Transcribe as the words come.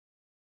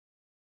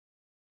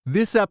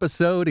This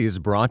episode is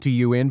brought to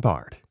you in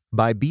part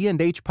by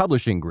B&H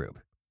Publishing Group.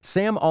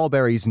 Sam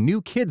Alberry's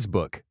new kids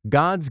book,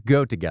 God's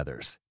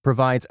Go-Togethers,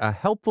 provides a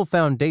helpful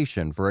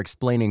foundation for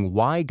explaining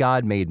why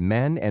God made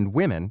men and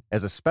women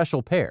as a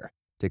special pair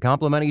to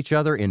complement each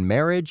other in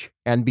marriage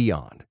and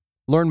beyond.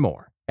 Learn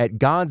more at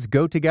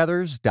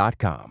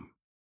godsgotogethers.com.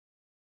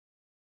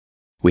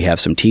 We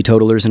have some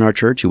teetotalers in our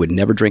church who would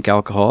never drink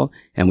alcohol,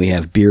 and we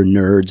have beer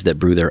nerds that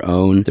brew their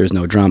own. There's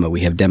no drama.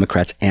 We have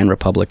Democrats and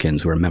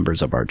Republicans who are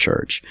members of our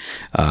church.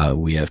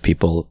 We have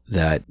people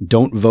that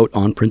don't vote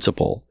on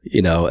principle,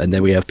 and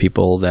then we have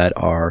people that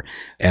are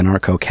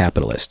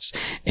anarcho-capitalists.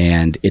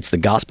 And it's the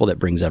gospel that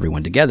brings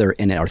everyone together,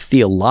 and our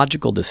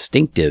theological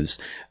distinctives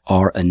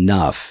are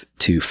enough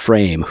to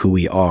frame who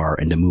we are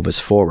and to move us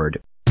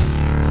forward.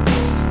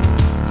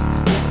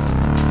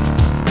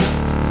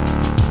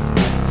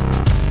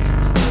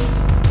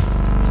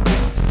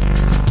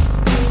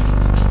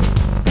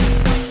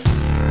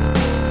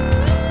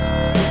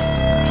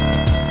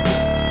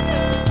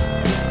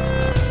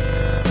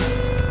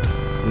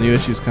 New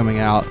issues coming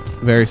out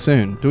very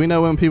soon. Do we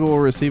know when people will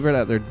receive it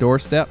at their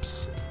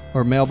doorsteps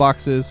or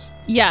mailboxes?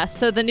 Yes,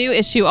 so the new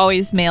issue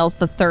always mails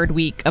the third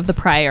week of the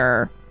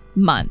prior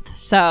month.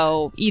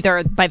 So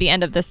either by the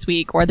end of this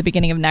week or the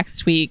beginning of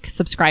next week,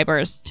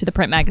 subscribers to the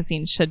print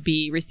magazine should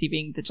be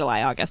receiving the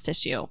July-August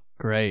issue.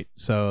 Great.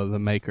 So the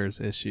Makers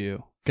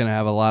issue. Going to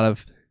have a lot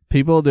of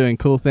people doing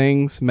cool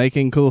things,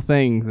 making cool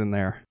things in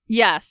there.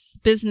 Yes,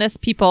 business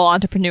people,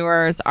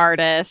 entrepreneurs,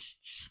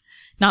 artists,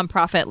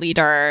 nonprofit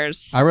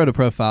leaders. I wrote a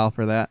profile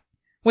for that.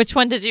 Which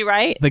one did you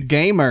write? The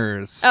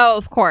gamers. Oh,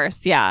 of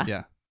course, yeah.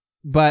 Yeah.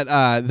 But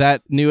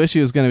that new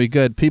issue is going to be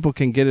good. People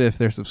can get it if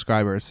they're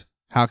subscribers.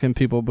 How can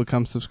people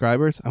become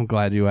subscribers? I'm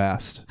glad you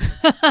asked.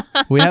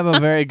 We have a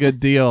very good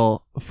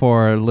deal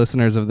for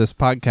listeners of this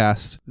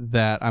podcast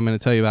that I'm going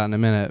to tell you about in a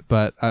minute.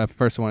 But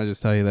first I want to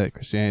just tell you that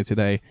Christianity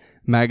Today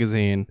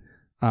magazine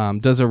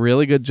does a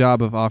really good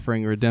job of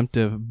offering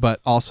redemptive but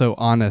also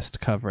honest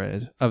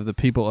coverage of the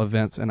people,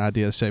 events, and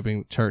ideas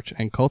shaping church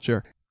and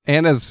culture.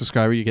 And as a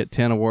subscriber, you get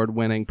 10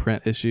 award-winning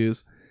print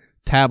issues,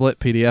 tablet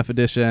PDF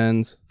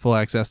editions, full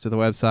access to the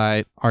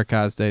website,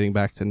 archives dating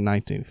back to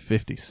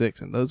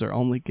 1956, and those are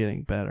only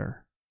getting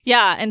better.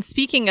 Yeah, and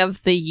speaking of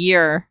the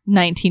year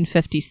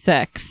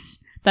 1956,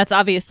 that's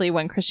obviously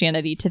when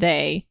Christianity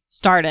Today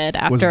started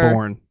after... was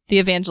born. The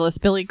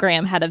evangelist Billy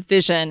Graham had a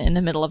vision in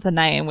the middle of the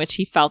night in which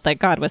he felt that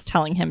God was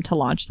telling him to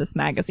launch this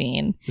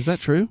magazine. Is that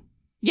true?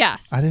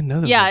 Yes. I didn't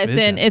know that. Yeah,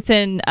 it's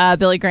in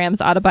Billy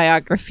Graham's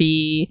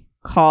autobiography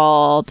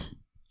called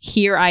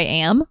Here I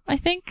Am, I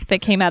think, that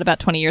came out about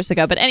 20 years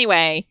ago. But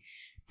anyway,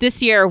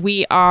 this year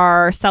we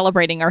are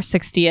celebrating our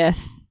 60th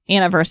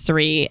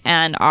anniversary,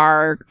 and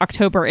our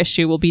October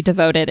issue will be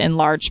devoted in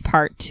large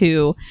part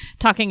to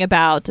talking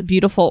about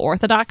beautiful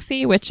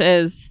orthodoxy, which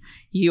is...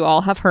 you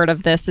all have heard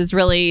of this, is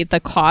really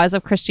the cause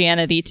of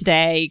Christianity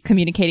today,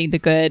 communicating the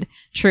good,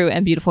 true,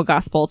 and beautiful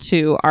gospel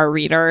to our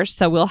readers.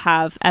 So we'll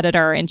have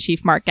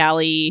editor-in-chief Mark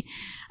Galley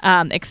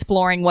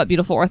exploring what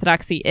beautiful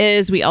orthodoxy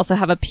is. We also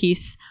have a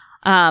piece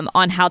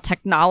on how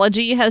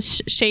technology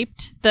has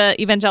shaped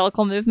the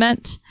evangelical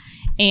movement.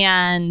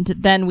 And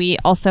then we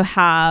also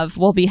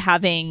we'll be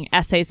having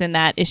essays in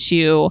that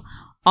issue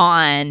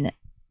on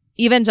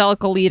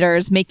evangelical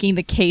leaders making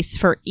the case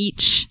for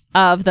each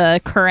of the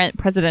current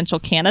presidential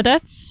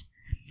candidates,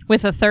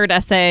 with a third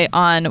essay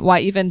on why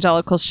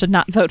evangelicals should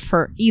not vote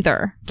for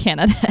either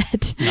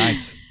candidate.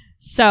 Nice.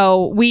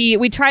 So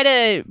we try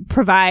to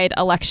provide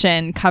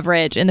election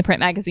coverage in the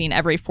print magazine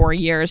every 4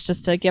 years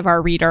just to give our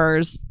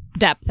readers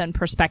depth and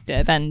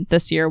perspective, and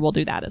this year we'll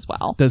do that as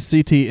well. Does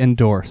CT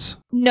endorse?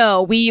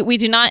 No, we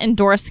do not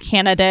endorse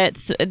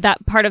candidates.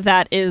 That part of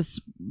that is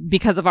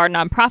because of our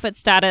nonprofit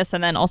status,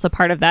 and then also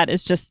part of that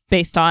is just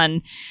based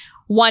on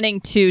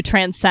wanting to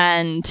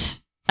transcend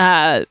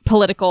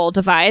political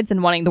divides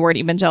and wanting the word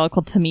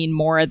evangelical to mean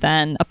more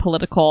than a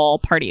political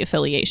party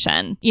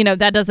affiliation.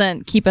 That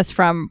doesn't keep us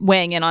from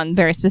weighing in on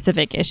very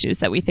specific issues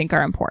that we think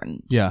are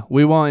important. Yeah,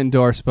 we won't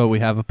endorse, but we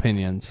have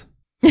opinions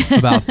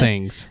about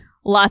things.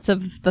 Lots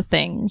of the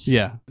things.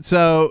 Yeah.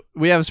 So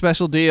we have a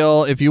special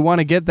deal. If you want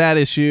to get that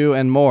issue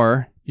and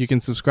more, you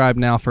can subscribe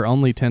now for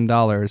only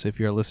 $10 if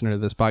you're a listener to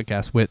this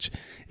podcast, which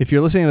if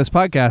you're listening to this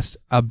podcast,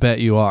 I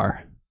bet you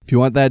are. If you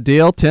want that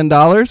deal,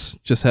 $10,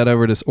 just head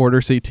over to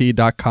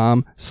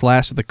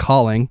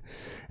orderct.com/thecalling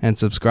and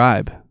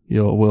subscribe.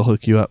 We'll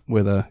hook you up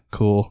with a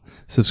cool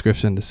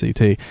subscription to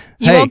CT.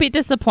 You won't be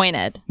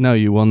disappointed. No,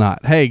 you will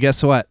not. Hey,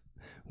 guess what?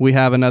 We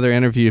have another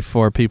interview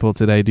for people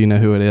today. Do you know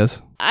who it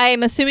is?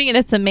 I'm assuming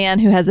it's a man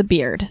who has a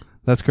beard.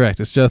 That's correct.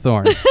 It's Joe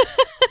Thorn.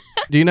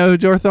 Do you know who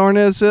Joe Thorn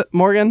is,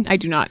 Morgan? I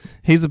do not.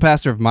 He's the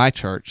pastor of my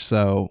church,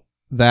 so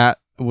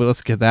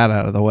let's get that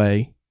out of the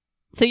way.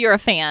 So you're a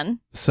fan.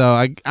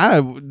 So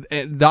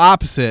the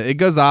opposite. It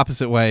goes the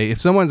opposite way.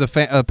 If someone's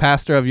a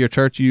pastor of your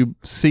church, you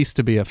cease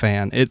to be a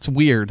fan. It's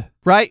weird,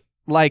 right?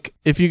 Like,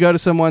 if you go to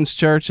someone's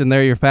church and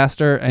they're your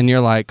pastor and you're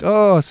like,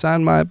 oh,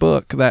 sign my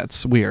book,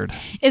 that's weird.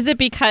 Is it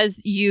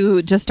because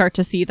you just start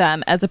to see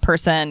them as a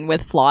person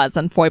with flaws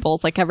and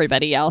foibles like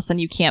everybody else, and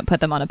you can't put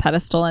them on a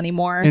pedestal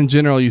anymore? In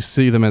general, you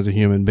see them as a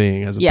human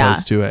being as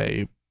opposed to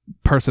a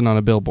person on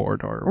a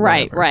billboard or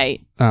whatever.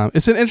 Right.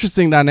 It's an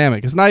interesting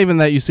dynamic. It's not even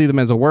that you see them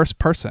as a worse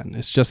person.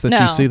 It's just that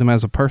you see them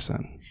as a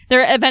person.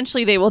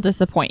 Eventually they will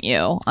disappoint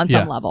you on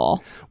some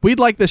level. We'd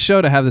like this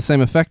show to have the same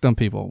effect on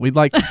people. We'd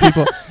like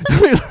people...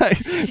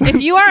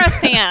 If you are a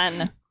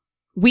fan,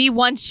 we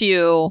want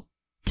you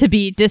to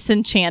be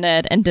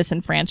disenchanted and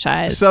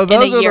disenfranchised. So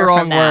those are the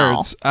wrong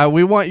words.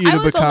 We want you to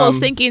become... I was almost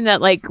thinking that,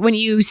 like, when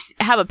you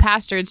have a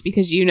pastor, it's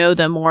because you know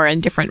them more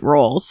in different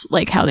roles,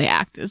 like how they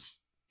act as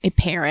a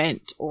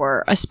parent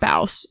or a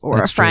spouse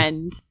or a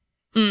friend.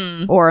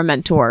 Or a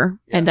mentor,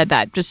 and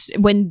that just,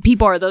 when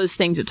people are those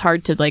things, it's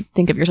hard to like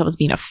think of yourself as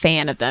being a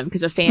fan of them,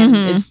 because a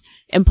fan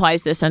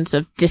implies this sense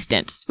of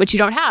distance, which you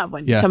don't have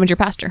when someone's your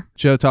pastor.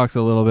 Joe talks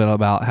a little bit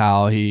about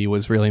how he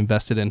was really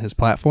invested in his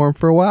platform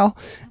for a while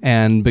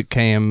and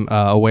became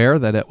aware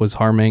that it was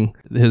harming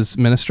his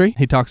ministry.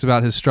 He talks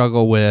about his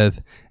struggle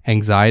with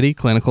anxiety,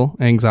 clinical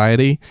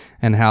anxiety,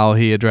 and how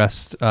he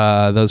addressed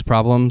those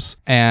problems.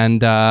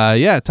 And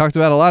talked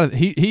about a lot of...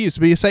 He used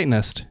to be a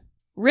Satanist.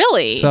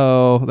 Really?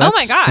 So that's oh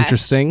my gosh.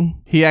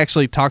 Interesting. He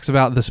actually talks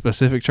about the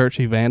specific church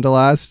he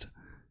vandalized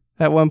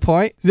at one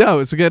point. No,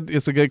 it's a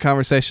good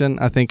conversation.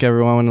 I think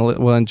everyone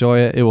will enjoy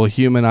it. It will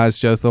humanize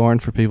Joe Thorn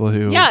for people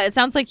who... Yeah, it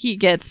sounds like he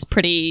gets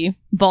pretty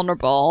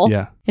vulnerable.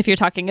 Yeah. If you're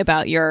talking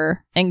about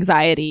your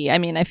anxiety. I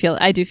mean,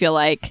 I do feel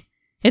like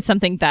it's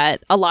something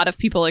that a lot of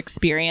people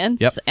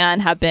experience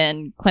and have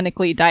been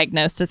clinically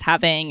diagnosed as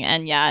having,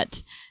 and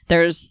yet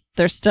there's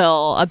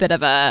still a bit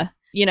of a...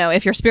 You know,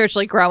 if you're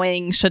spiritually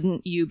growing,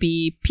 shouldn't you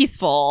be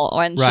peaceful,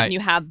 and shouldn't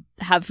you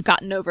have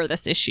gotten over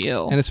this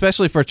issue? And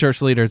especially for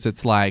church leaders,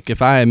 it's like,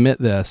 if I admit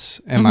this,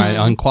 am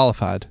I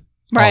unqualified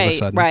all of a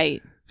sudden? Right.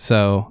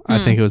 So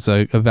I think it was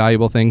a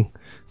valuable thing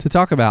to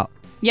talk about.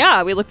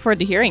 Yeah, we look forward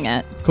to hearing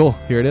it. Cool.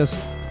 Here it is.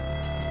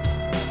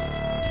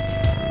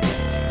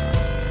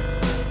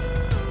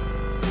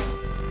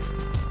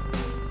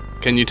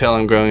 Can you tell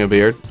I'm growing a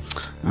beard?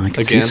 I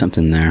can see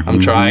something there. I'm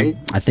trying.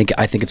 I think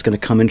it's going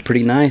to come in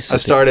pretty nice. I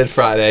started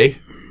Friday.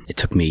 It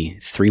took me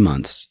 3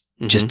 months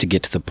just to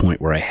get to the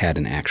point where I had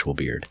an actual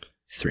beard.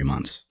 3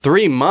 months.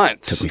 3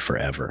 months? Took me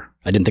forever.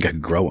 I didn't think I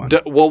could grow one.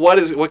 Well,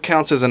 what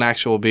counts as an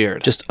actual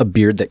beard? Just a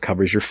beard that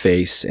covers your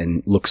face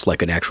and looks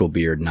like an actual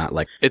beard, not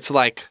like... It's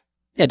like...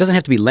 Yeah, it doesn't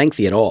have to be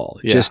lengthy at all.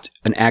 Yeah. Just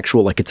an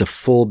actual, like, it's a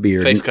full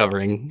beard. Face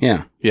covering.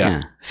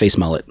 Yeah. Face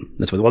mullet.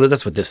 That's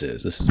what this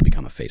is. This has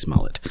become a face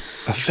mullet.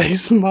 A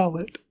face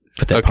mullet.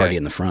 Put that party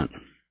in the front.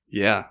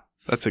 Yeah,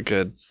 that's a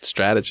good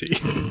strategy.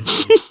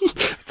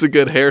 It's a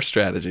good hair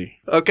strategy.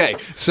 Okay,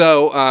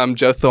 so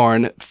Joe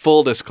Thorn,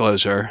 full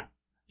disclosure,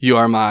 you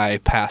are my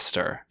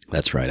pastor.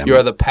 That's right. You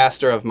are the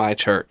pastor of my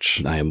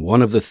church. I am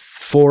one of the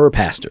 4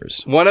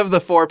 pastors. One of the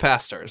 4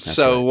 pastors. That's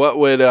so right. What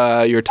would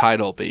your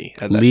title be?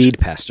 Lead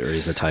pastor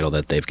is the title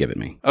that they've given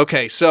me.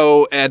 Okay,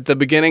 so at the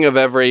beginning of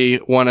every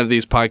one of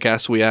these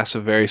podcasts, we ask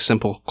a very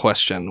simple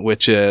question,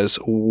 which is,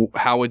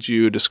 how would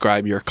you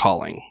describe your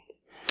calling?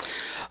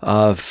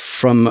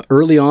 From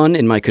early on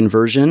in my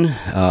conversion,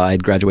 I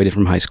had graduated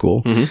from high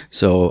school.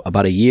 So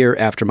about a year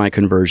after my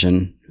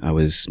conversion, I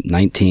was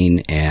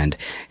 19 and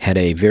had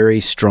a very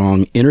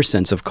strong inner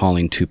sense of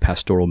calling to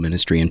pastoral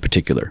ministry in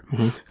particular.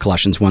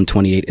 Colossians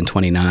 1:28 and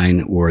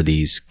 29 were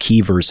these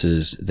key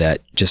verses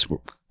that just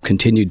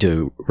continued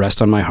to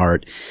rest on my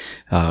heart,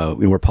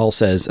 where Paul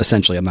says,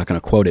 essentially, I'm not going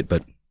to quote it,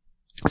 but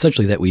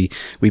essentially that we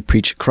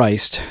preach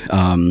Christ,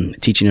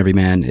 teaching every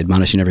man,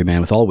 admonishing every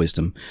man with all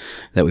wisdom,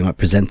 that we might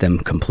present them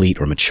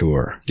complete or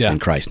mature in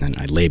Christ. And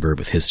I labor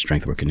with his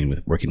strength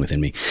working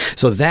within me.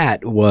 So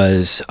that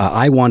was,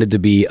 I wanted to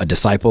be a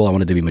disciple. I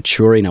wanted to be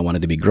maturing. I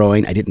wanted to be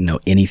growing. I didn't know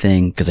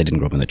anything because I didn't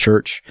grow up in the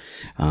church.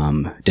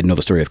 Didn't know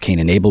the story of Cain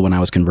and Abel when I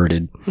was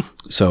converted.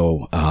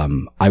 So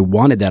I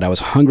wanted that. I was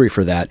hungry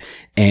for that.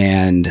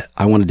 And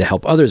I wanted to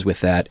help others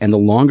with that. And the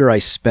longer I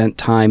spent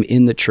time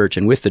in the church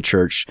and with the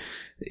church,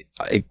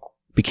 it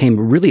became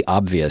really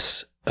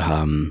obvious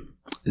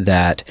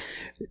that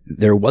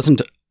there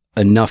wasn't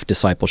enough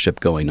discipleship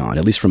going on,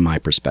 at least from my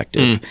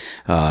perspective.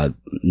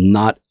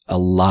 Not a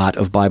lot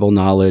of Bible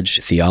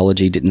knowledge.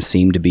 Theology didn't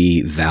seem to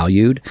be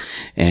valued.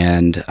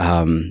 And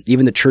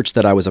even the church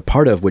that I was a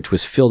part of, which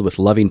was filled with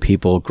loving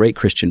people, great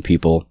Christian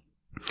people,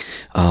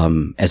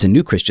 as a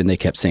new Christian, they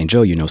kept saying,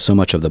 Joe, you know so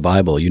much of the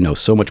Bible. You know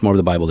so much more of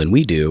the Bible than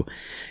we do,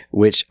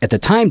 which at the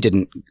time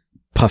didn't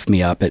puff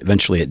me up.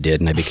 Eventually it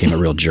did, and I became a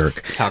real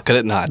jerk. How could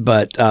it not?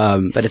 But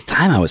at the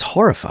time I was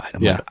horrified.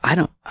 I'm like,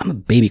 I'm a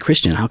baby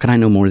Christian. How can I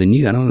know more than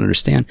you? I don't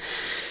understand.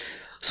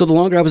 So the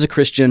longer I was a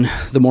Christian,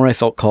 the more I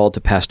felt called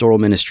to pastoral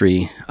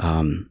ministry,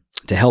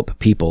 to help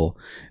people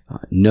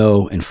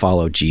know and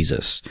follow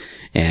Jesus.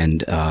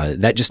 And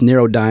that just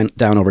narrowed down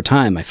over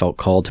time. I felt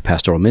called to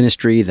pastoral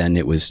ministry. Then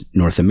it was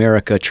North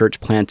America church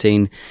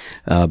planting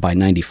by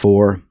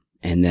 94.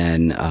 And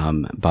then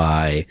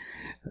by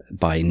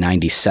by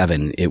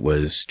 97, it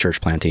was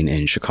church planting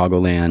in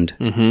Chicagoland.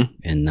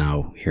 And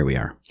now here we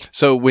are.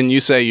 So when you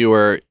say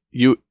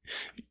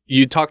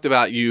you talked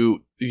about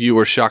you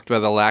were shocked by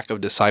the lack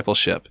of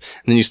discipleship,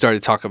 and then you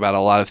started to talk about a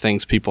lot of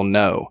things people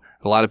know.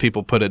 A lot of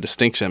people put a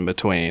distinction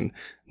between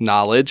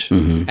knowledge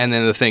and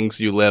then the things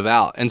you live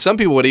out. And some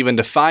people would even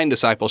define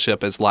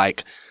discipleship as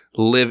like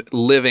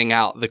living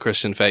out the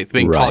Christian faith,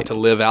 being taught to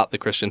live out the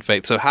Christian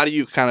faith. So how do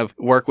you kind of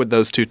work with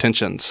those two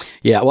tensions?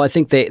 Yeah, well, I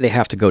think they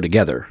have to go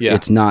together. Yeah.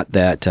 It's not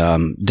that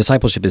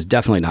discipleship is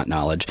definitely not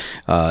knowledge.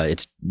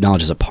 It's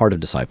knowledge is a part of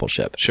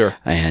discipleship. Sure.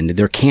 And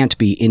there can't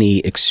be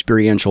any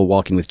experiential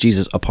walking with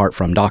Jesus apart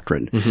from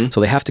doctrine. So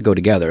they have to go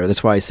together.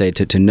 That's why I say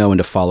to know and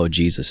to follow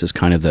Jesus is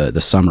kind of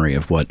the summary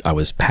of what I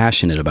was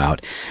passionate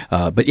about.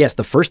 But yes,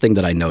 the first thing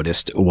that I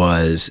noticed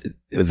was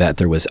that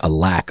there was a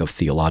lack of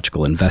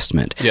theological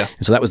investment. Yeah.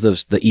 And so that was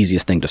the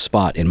easiest thing to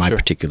spot in my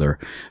particular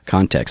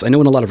context. I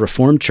know in a lot of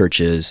Reformed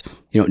churches,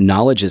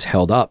 knowledge is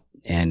held up,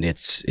 and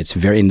it's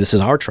very, and this is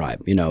our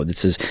tribe,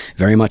 this is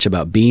very much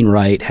about being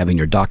right, having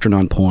your doctrine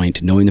on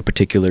point, knowing the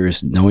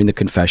particulars, knowing the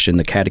confession,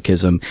 the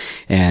catechism,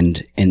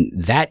 and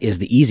that is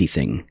the easy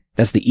thing.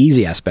 That's the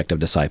easy aspect of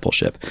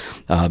discipleship.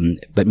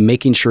 But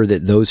making sure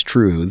that those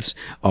truths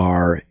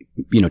are,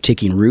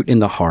 taking root in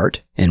the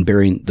heart and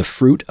bearing the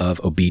fruit of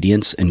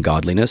obedience and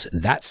godliness,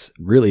 that's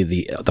really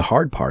the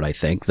hard part, I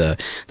think, the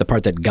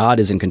part that God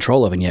is in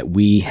control of, and yet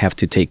we have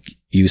to take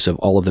use of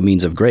all of the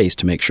means of grace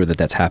to make sure that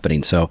that's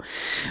happening. So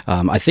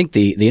I think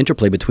the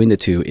interplay between the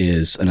two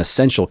is an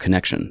essential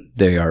connection.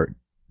 They are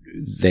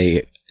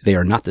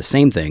not the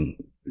same thing,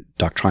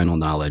 doctrinal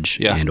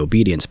knowledge and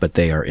obedience, but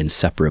they are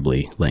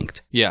inseparably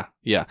linked. Yeah.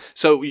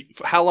 So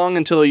how long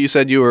until you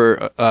said you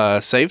were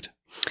saved?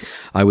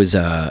 I was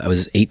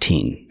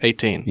 18.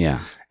 18.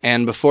 Yeah.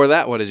 And before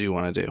that, what did you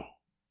want to do?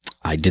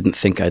 I didn't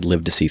think I'd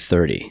live to see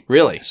 30.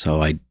 Really?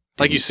 So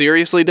you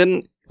seriously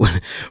didn't?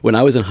 When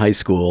I was in high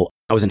school,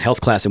 I was in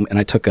health class and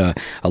I took a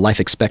life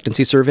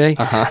expectancy survey.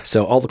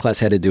 So all the class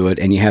had to do it,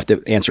 and you have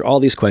to answer all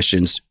these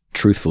questions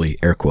truthfully,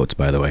 air quotes,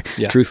 by the way,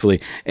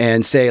 truthfully,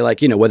 and say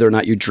whether or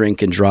not you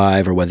drink and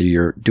drive, or whether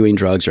you're doing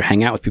drugs or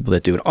hang out with people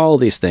that do it, all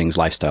these things,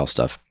 lifestyle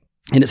stuff.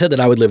 And it said that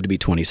I would live to be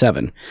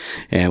 27.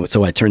 And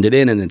so I turned it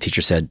in, and the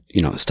teacher said,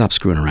 stop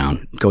screwing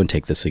around, go and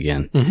take this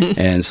again.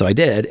 And so I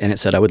did, and it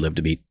said I would live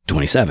to be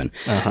 27.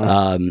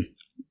 And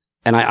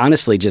I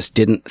honestly just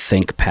didn't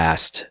think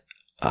past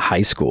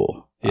high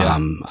school. Yeah.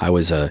 I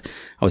was a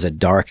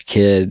dark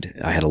kid.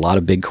 I had a lot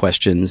of big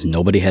questions.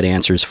 Nobody had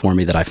answers for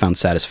me that I found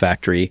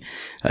satisfactory,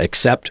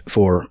 except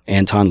for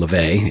Anton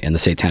LaVey and the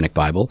Satanic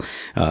Bible.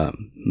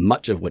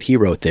 Much of what he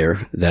wrote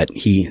there that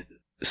he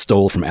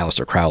stole from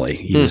Aleister Crowley.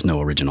 He was no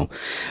original.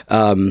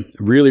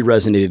 Really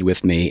resonated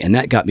with me, and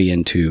that got me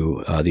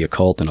into the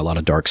occult and a lot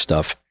of dark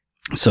stuff.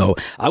 So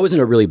I was in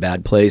a really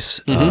bad place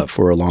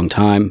for a long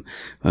time,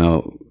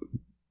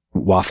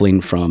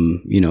 waffling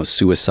from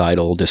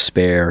suicidal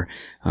despair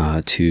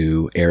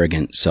to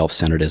arrogant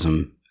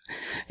self-centeredism.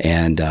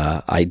 And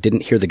I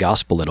didn't hear the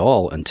gospel at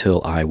all until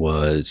I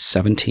was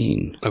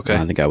 17. Okay.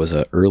 I think I was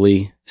an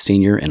early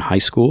senior in high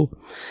school,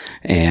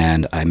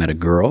 and I met a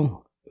girl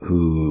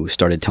who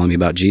started telling me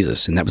about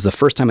Jesus. And that was the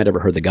first time I'd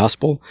ever heard the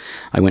gospel.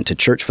 I went to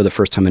church for the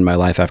first time in my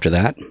life after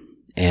that,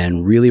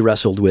 and really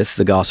wrestled with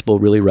the gospel,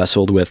 really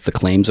wrestled with the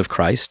claims of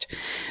Christ.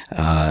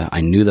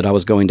 I knew that I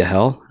was going to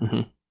hell.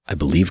 I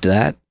believed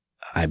that.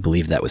 I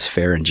believed that was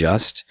fair and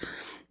just.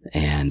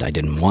 And I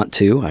didn't want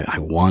to. I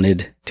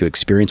wanted to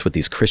experience what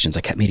these Christians,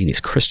 I kept meeting these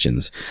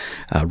Christians,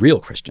 real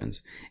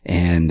Christians.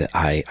 And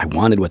I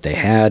wanted what they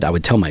had. I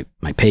would tell my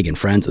pagan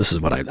friends, this is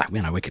what I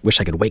wish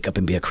I could wake up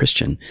and be a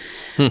Christian.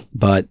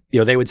 But,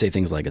 they would say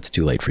things like, it's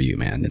too late for you,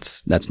 man.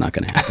 That's not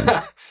going to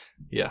happen.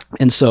 Yeah.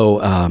 And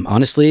so,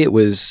 honestly, it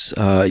was,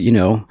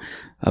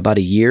 about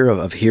a year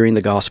of hearing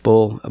the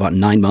gospel, about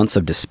 9 months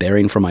of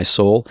despairing for my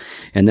soul.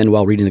 And then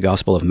while reading the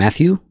gospel of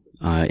Matthew,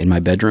 in my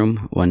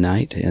bedroom one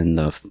night in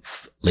the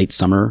late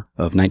summer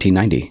of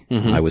 1990,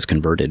 I was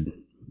converted,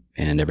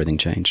 and everything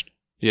changed.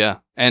 Yeah.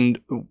 And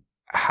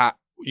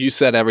you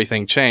said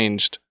everything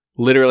changed.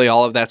 Literally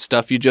all of that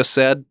stuff you just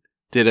said,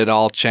 did it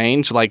all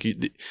change? Like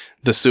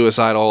the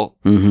suicidal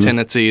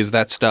tendencies,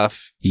 that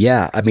stuff?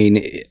 Yeah. I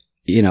mean,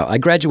 I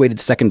graduated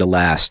second to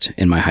last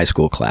in my high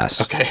school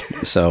class. Okay.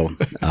 So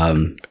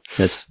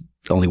that's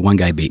only one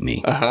guy beat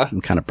me.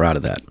 I'm kind of proud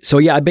of that. So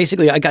yeah, I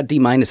got D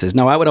minuses.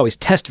 Now I would always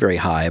test very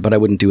high, but I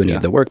wouldn't do any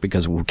of the work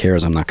because who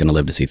cares? I'm not going to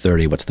live to see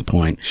 30. What's the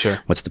point? Sure.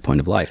 What's the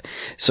point of life?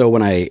 So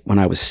when I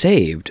was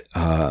saved,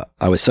 I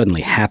was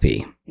suddenly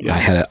happy.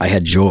 Yeah. I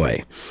had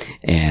joy,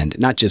 and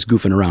not just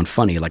goofing around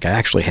funny. Like I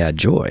actually had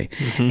joy,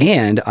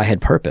 and I had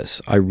purpose.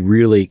 I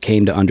really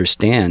came to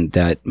understand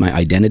that my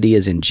identity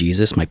is in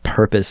Jesus. My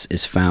purpose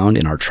is found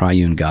in our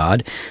triune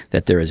God.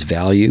 That there is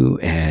value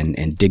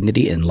and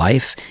dignity in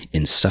life,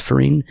 in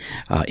suffering,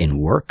 in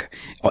work.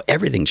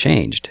 Everything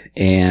changed,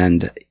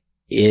 and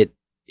it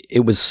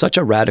was such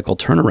a radical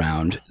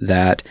turnaround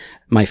that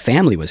My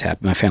family was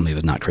happy. My family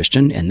was not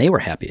Christian, and they were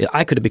happy.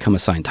 I could have become a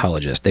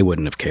Scientologist. They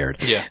wouldn't have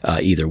cared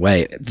either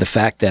way. The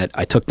fact that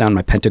I took down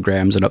my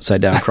pentagrams and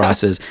upside down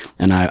crosses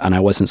and I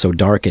wasn't so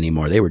dark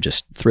anymore, they were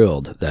just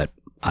thrilled that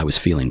I was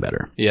feeling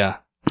better. Yeah.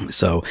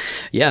 So,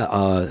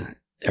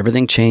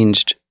 everything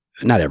changed.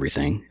 Not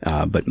everything,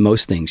 but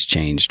most things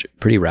changed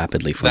pretty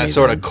rapidly for me. That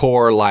sort of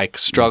core like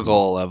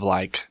struggle of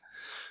like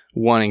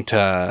wanting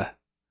to.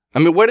 I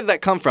mean, where did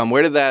that come from?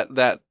 Where did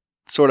that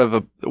sort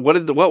of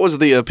what was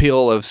the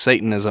appeal of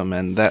Satanism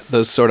and that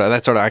sort of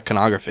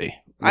iconography?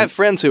 I have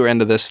friends who are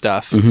into this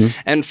stuff,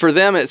 and for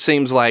them it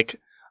seems like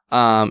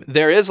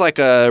there is like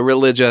a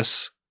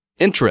religious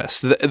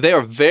interest. They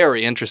are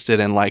very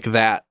interested in like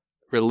that.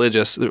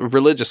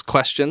 Religious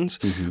questions,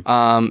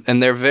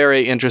 and they're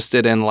very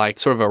interested in like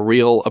sort of a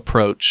real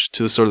approach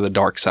to sort of the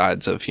dark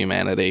sides of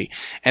humanity,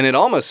 and it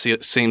almost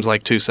seems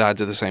like two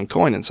sides of the same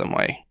coin in some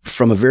way.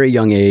 From a very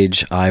young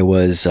age, I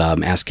was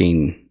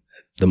asking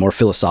the more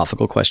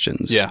philosophical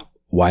questions. Yeah.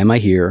 Why am I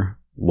here?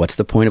 What's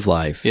the point of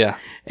life? Yeah.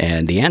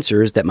 And the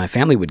answers that my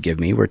family would give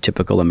me were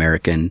typical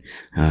American.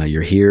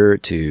 You're here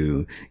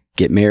to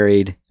get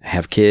married,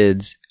 have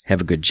kids,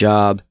 have a good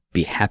job,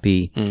 be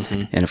happy.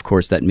 And of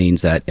course, that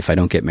means that if I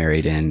don't get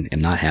married and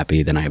am not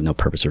happy, then I have no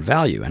purpose or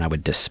value. And I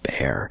would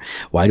despair.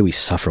 Why do we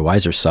suffer? Why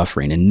is there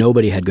suffering? And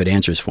nobody had good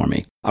answers for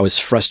me. I was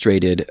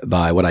frustrated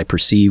by what I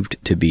perceived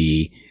to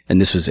be,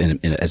 and this was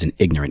as an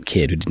ignorant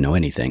kid who didn't know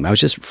anything. I was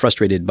just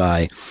frustrated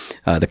by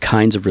the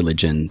kinds of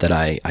religion that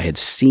I had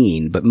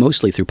seen, but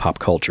mostly through pop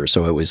culture.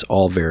 So it was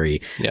all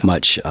very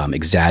much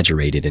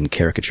exaggerated and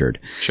caricatured.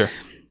 Sure.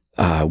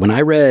 When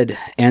I read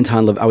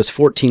I was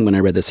 14 when I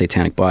read the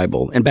Satanic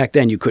Bible. And back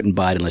then you couldn't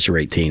buy it unless you were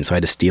 18. So I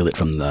had to steal it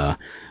from the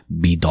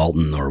B.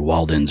 Dalton or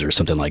Walden's or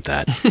something like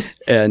that.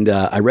 And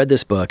I read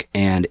this book,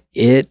 and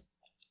it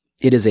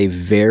is a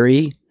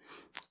very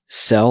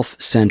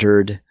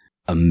self-centered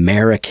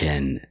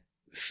American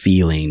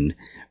feeling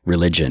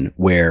religion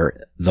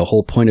where the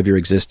whole point of your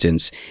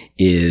existence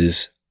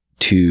is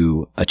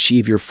to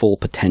achieve your full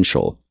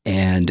potential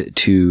and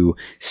to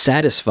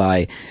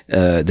satisfy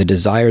the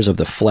desires of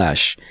the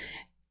flesh,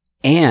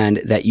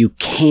 and that you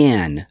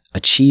can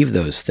achieve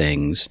those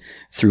things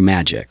through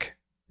magic.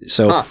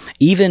 So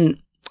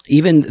even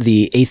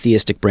the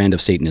atheistic brand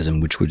of Satanism,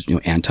 which was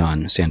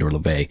Anton Sandor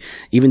LaVey,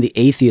 even the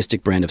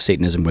atheistic brand of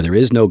Satanism where there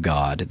is no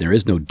God, there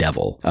is no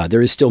devil,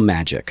 there is still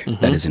magic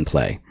that is in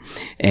play.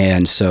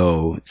 And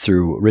so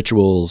through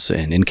rituals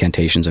and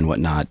incantations and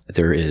whatnot,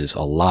 there is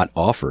a lot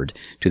offered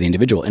to the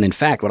individual. And in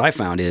fact, what I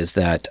found is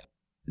that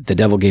the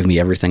devil gave me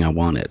everything I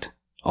wanted,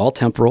 all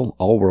temporal,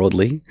 all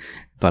worldly,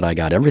 but I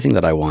got everything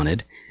that I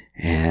wanted,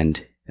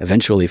 and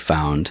eventually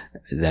found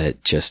that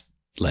it just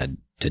led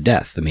to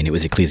death. I mean, it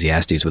was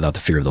Ecclesiastes without the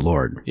fear of the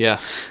Lord.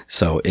 Yeah.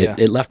 So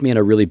it left me in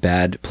a really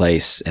bad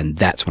place, and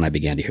that's when I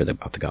began to hear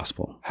about the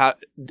gospel. How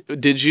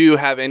did you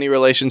have any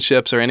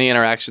relationships or any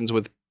interactions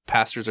with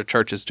pastors or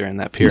churches during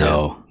that period?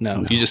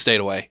 No. You just stayed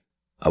away.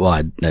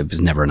 Well, it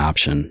was never an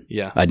option.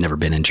 Yeah. I'd never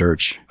been in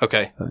church.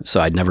 Okay. So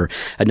I'd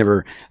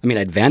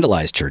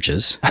vandalized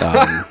churches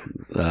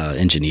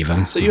in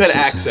Geneva. So you had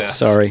access.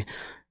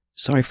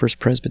 Sorry, First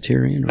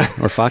Presbyterian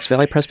or Fox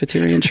Valley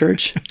Presbyterian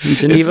Church in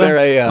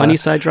Geneva on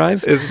East Side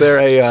Drive. Is there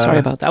a... sorry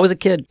about that. I was a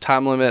kid.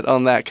 Time limit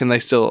on that? Can they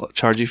still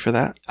charge you for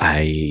that?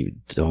 I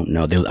don't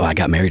know. I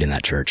got married in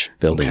that church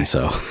building,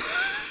 so...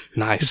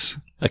 Nice.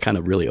 I kind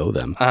of really owe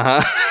them.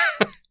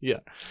 Yeah.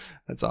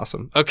 That's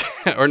awesome.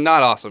 Okay. Or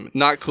not awesome.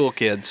 Not cool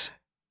kids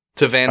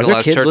to vandalize churches. Are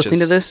there kids listening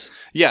to this?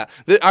 Yeah.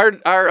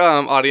 Our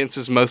audience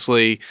is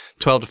mostly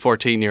 12 to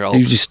 14-year-olds. You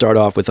usually start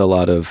off with a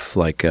lot of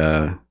like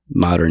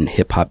modern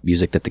hip-hop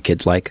music that the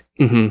kids like.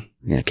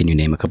 Mm-hmm. Yeah. Can you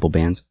name a couple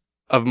bands?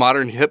 Of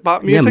modern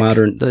hip-hop music? Yeah,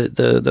 modern.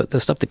 The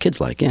stuff the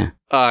kids like, yeah.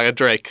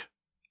 Drake.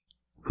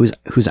 Who's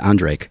on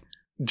Drake?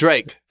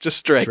 Drake.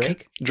 Just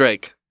Drake.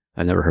 Drake.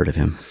 I've never heard of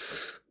him.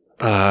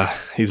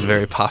 He's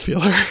very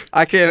popular.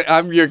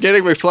 You're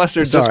getting me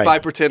flustered just by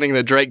pretending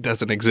that Drake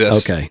doesn't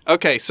exist.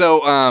 Okay.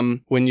 So,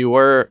 when you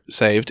were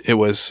saved, it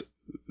was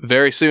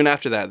very soon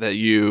after that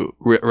you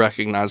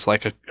recognized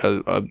like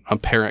a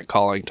parent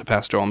calling to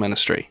pastoral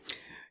ministry.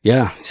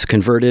 Yeah, he's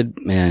converted,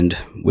 and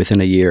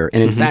within a year.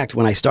 And in fact,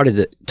 when I started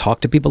to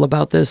talk to people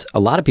about this, a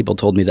lot of people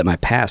told me that my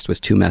past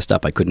was too messed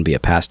up. I couldn't be a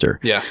pastor.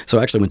 Yeah. So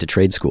I actually went to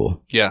trade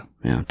school. Yeah.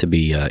 Yeah, to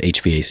be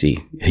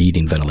HVAC,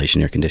 heating,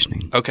 ventilation, air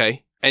conditioning.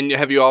 Okay. And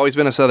have you always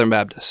been a Southern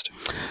Baptist?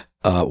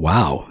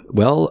 Wow.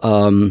 Well,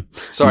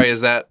 sorry,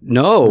 is that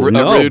no,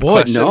 rude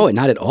question? No,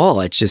 not at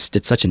all.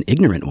 It's such an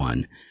ignorant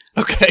one.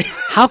 Okay.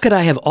 How could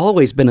I have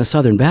always been a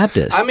Southern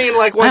Baptist? I mean,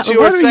 like once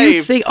you were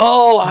saved.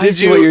 I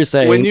see what you're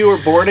saying. When you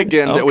were born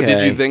again,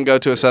 did you then go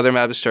to a Southern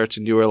Baptist church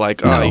and you were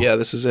like, yeah,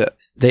 this is it?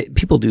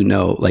 People do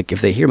know, like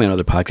if they hear me on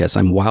other podcasts,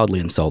 I'm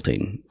wildly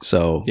insulting.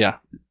 So yeah.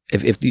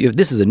 If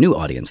this is a new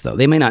audience, though,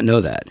 they may not know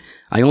that.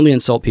 I only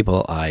insult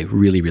people I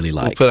really, really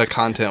like. We'll put a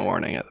content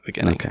warning at the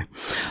beginning. Okay.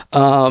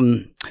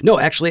 No,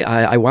 actually,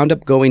 I wound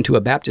up going to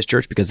a Baptist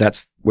church because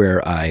that's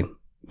where I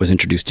was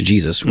introduced to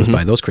Jesus, was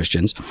by those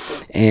Christians.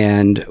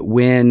 And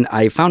when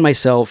I found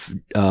myself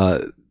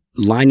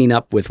lining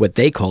up with what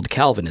they called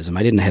Calvinism.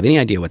 I didn't have any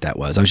idea what that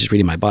was. I was just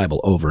reading my Bible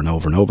over and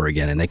over and over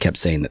again, and they kept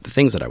saying that the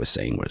things that I was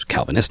saying were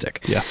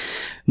Calvinistic. Yeah.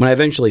 When I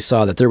eventually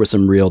saw that there were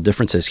some real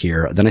differences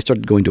here, then I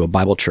started going to a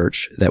Bible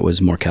church that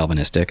was more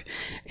Calvinistic,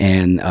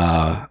 and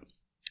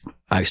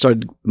I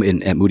started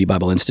at Moody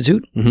Bible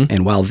Institute,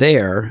 and while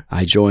there,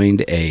 I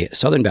joined a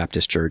Southern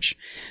Baptist church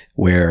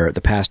where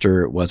the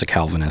pastor was a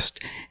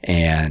Calvinist,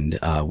 and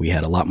we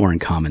had a lot more in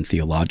common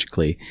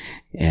theologically.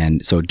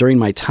 And so during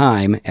my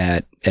time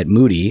at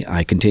Moody,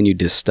 I continued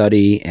to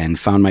study and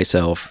found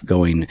myself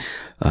going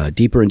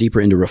deeper and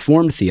deeper into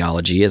Reformed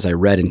theology as I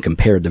read and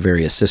compared the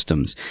various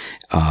systems.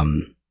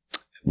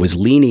 Was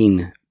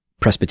leaning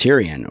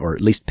Presbyterian, or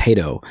at least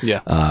Paedo,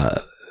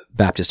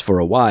 Baptist for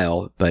a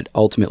while, but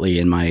ultimately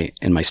in my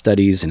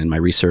studies and in my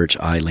research,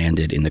 I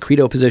landed in the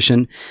Credo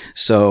position.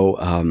 So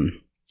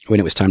when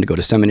it was time to go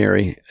to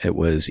seminary, it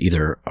was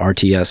either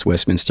RTS,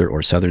 Westminster,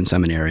 or Southern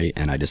Seminary,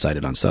 and I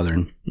decided on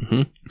Southern.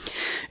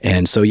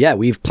 And so,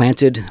 we've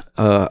planted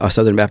a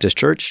Southern Baptist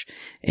church,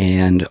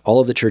 and all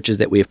of the churches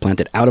that we have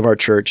planted out of our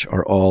church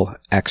are all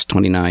Acts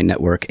 29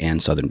 Network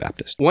and Southern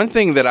Baptist. One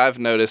thing that I've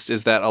noticed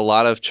is that a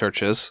lot of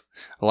churches,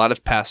 a lot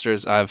of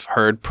pastors I've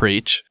heard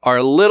preach are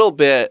a little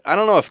bit, I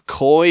don't know if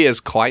coy is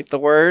quite the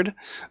word,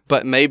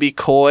 but maybe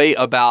coy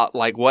about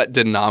like what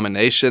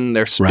denomination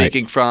they're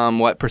speaking from,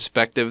 what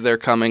perspective they're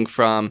coming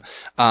from.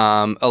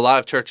 A lot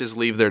of churches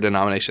leave their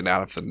denomination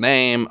out of the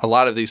name. A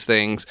lot of these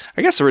things,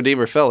 I guess the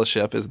Redeemer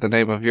Fellowship is the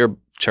name of your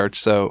church,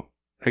 so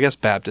I guess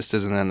Baptist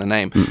isn't in the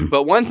name.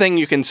 But one thing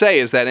you can say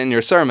is that in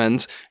your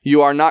sermons,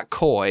 you are not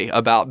coy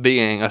about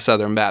being a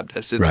Southern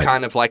Baptist. It's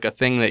kind of like a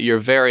thing that you're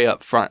very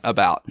upfront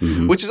about,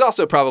 which is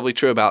also probably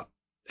true about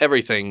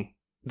everything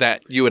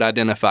that you would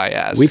identify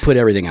as. We put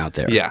everything out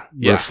there. Yeah.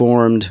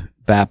 Reformed,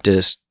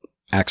 Baptist,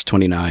 Acts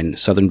 29,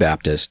 Southern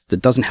Baptist.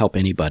 That doesn't help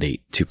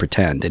anybody to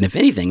pretend. And if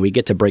anything, we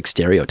get to break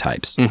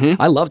stereotypes.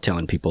 I love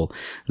telling people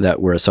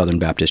that we're a Southern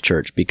Baptist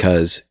church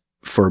because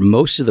for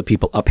most of the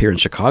people up here in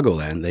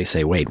Chicagoland, they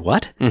say, wait,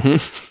 what?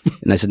 And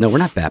I said, no, we're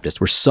not Baptist.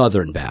 We're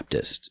Southern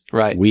Baptist.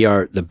 Right. We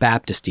are the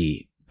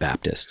Baptist-y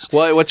Baptists.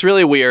 Well, what's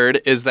really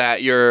weird is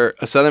that you're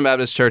a Southern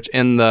Baptist church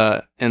in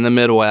the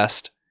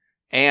Midwest,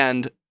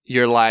 and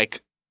you're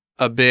like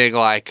a big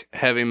like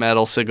heavy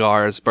metal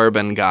cigars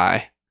bourbon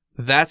guy.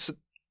 That's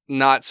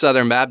not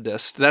Southern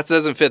Baptist. That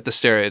doesn't fit the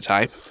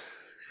stereotype.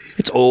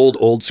 It's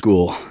old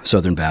school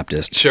Southern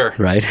Baptist. Sure.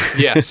 Right?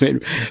 Yes.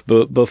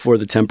 Before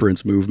the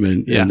temperance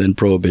movement and then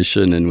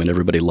prohibition and when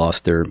everybody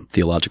lost their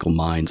theological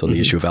minds on the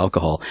issue of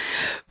alcohol.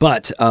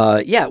 But,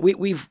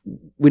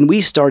 when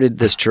we started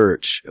this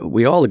church,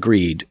 we all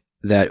agreed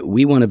that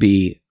we want to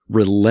be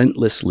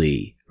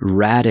relentlessly,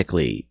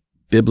 radically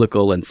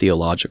biblical and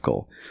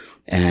theological.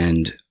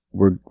 And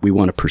we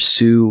want to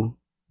pursue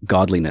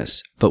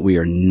godliness, but we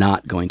are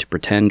not going to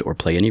pretend or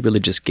play any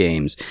religious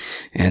games.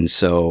 And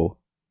so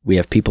we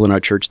have people in our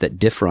church that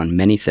differ on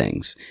many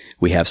things.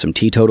 We have some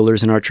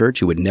teetotalers in our church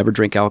who would never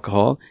drink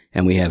alcohol,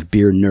 and we have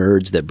beer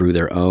nerds that brew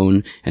their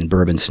own, and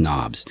bourbon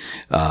snobs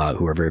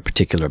who are very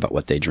particular about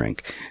what they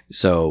drink.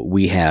 So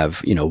we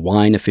have,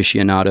 wine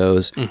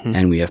aficionados,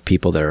 and we have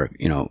people that are,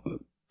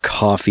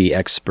 coffee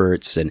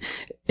experts, and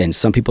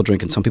some people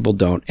drink and some people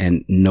don't,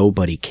 and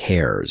nobody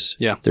cares.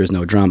 Yeah. There's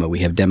no drama.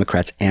 We have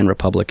Democrats and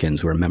Republicans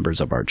who are members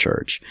of our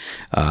church.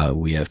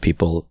 We have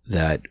people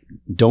that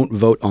don't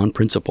vote on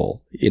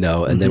principle,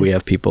 and then we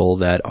have people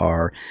that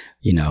are,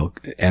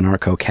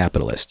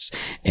 anarcho-capitalists.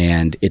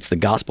 And it's the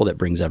gospel that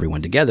brings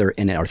everyone together,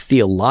 and our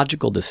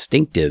theological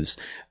distinctives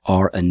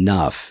are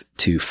enough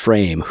to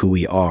frame who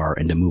we are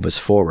and to move us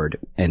forward.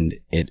 And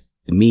it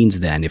means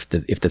then if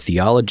the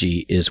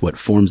theology is what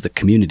forms the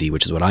community,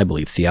 which is what I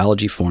believe,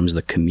 theology forms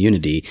the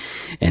community,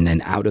 and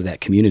then out of that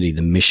community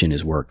the mission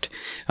is worked.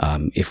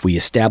 If we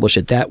establish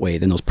it that way,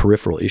 then those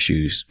peripheral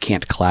issues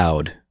can't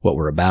cloud what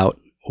we're about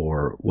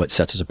or what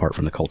sets us apart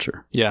from the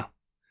culture. Yeah.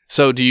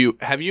 So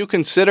have you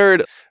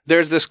considered,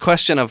 there's this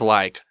question of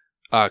like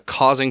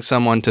causing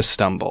someone to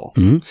stumble,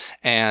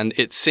 and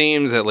it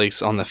seems, at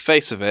least on the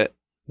face of it,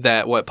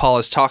 that what Paul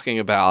is talking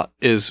about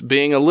is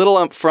being a little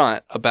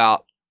upfront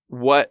about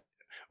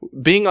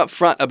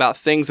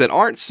things that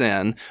aren't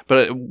sin,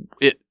 but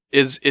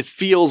it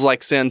feels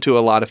like sin to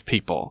a lot of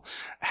people.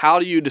 How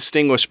do you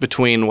distinguish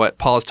between what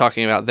Paul is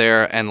talking about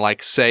there and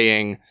like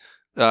saying,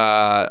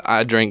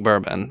 I drink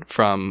bourbon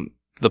from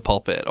the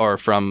pulpit or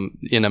from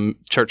in a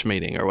church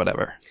meeting or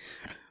whatever?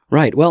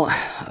 Right. Well,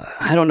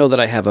 I don't know that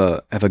I have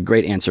a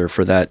great answer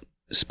for that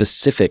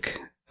specific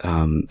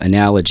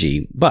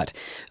analogy, but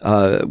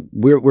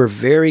we're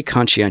very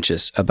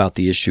conscientious about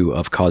the issue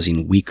of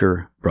causing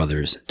weaker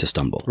brothers to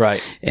stumble.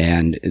 Right.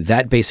 And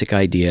that basic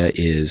idea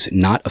is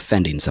not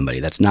offending somebody.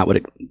 That's not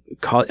what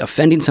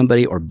offending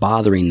somebody or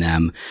bothering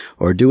them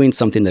or doing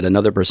something that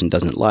another person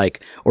doesn't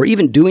like, or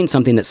even doing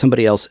something that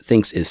somebody else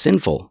thinks is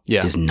sinful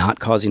is not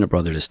causing a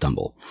brother to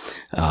stumble.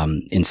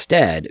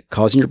 Instead,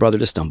 causing your brother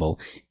to stumble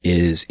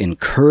is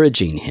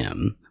encouraging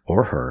him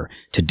or her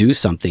to do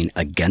something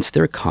against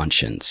their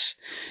conscience,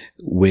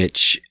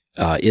 which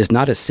is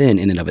not a sin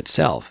in and of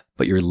itself,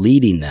 but you're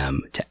leading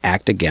them to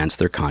act against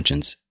their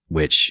conscience,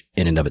 which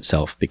in and of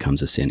itself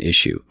becomes a sin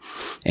issue.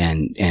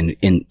 And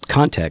in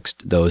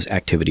context, those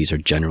activities are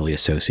generally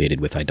associated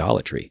with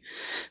idolatry.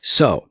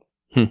 So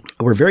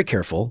we're very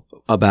careful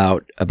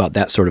about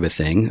that sort of a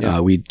thing. Yeah.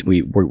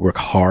 We work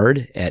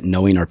hard at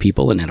knowing our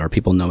people and at our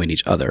people knowing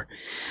each other.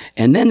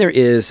 And then there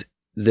is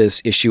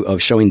this issue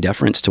of showing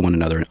deference to one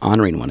another and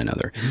honoring one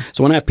another.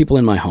 So when I have people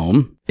in my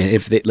home,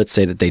 if they, let's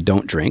say that they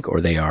don't drink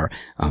or they are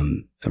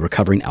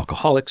recovering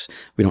alcoholics,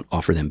 we don't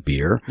offer them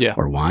beer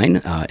or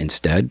wine.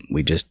 Instead,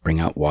 we just bring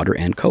out water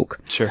and Coke.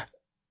 Sure.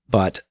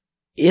 But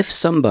if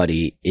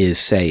somebody is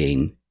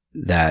saying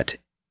that,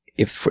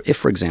 if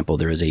for example,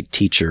 there is a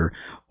teacher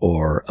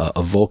or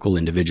a vocal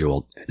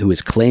individual who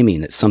is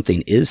claiming that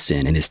something is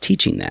sin and is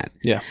teaching that,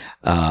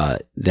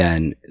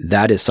 then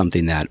that is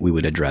something that we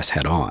would address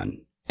head on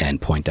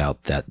and point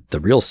out that the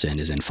real sin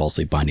is in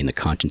falsely binding the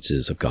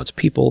consciences of God's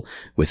people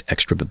with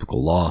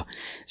extra-biblical law.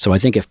 So I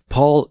think if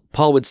Paul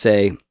would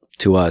say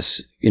to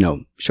us,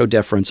 show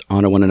deference,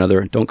 honor one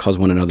another, don't cause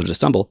one another to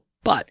stumble.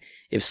 But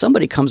if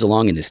somebody comes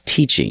along and is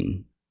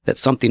teaching that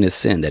something is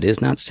sin that is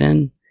not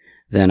sin,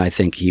 then I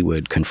think he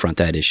would confront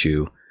that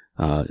issue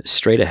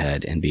straight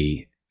ahead and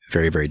be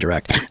very, very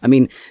direct. I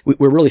mean,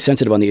 we're really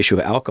sensitive on the issue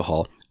of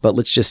alcohol, but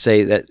let's just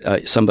say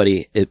that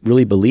somebody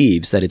really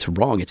believes that it's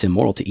wrong, it's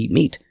immoral to eat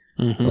meat.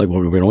 Mm-hmm. Like,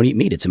 well, we don't eat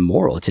meat. It's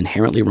immoral. It's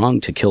inherently wrong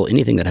to kill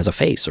anything that has a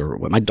face. Or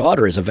my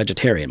daughter is a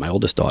vegetarian. My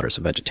oldest daughter is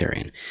a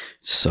vegetarian.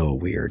 So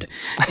weird.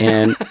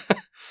 And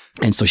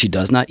and so she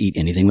does not eat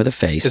anything with a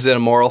face. Is it a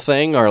moral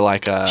thing or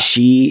like a...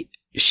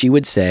 She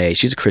would say,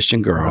 she's a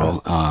Christian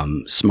girl,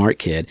 smart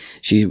kid.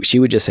 She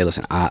would just say,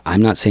 listen,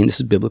 I'm not saying this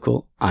is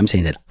biblical. I'm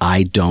saying that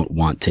I don't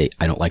like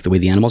the way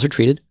the animals are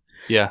treated.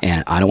 Yeah.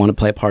 And I don't want to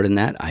play a part in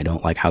that. I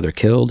don't like how they're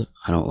killed.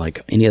 I don't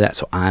like any of that.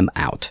 So I'm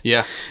out.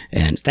 Yeah.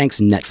 And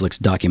thanks Netflix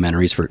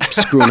documentaries for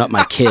screwing up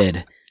my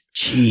kid.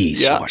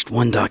 Jeez, I watched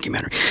one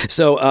documentary.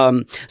 So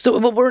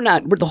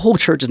but the whole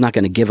church is not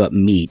going to give up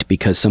meat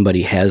because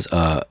somebody has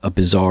a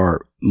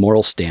bizarre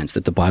moral stance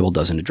that the Bible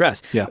doesn't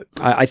address. Yeah.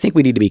 I think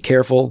we need to be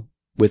careful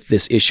with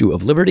this issue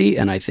of liberty,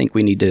 and I think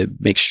we need to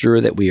make sure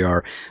that we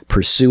are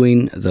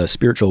pursuing the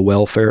spiritual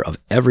welfare of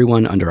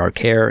everyone under our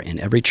care in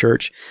every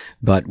church.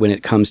 But when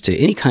it comes to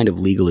any kind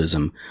of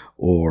legalism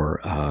or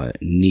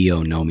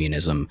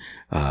neo-nomianism,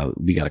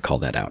 we got to call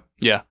that out.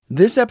 Yeah.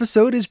 This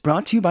episode is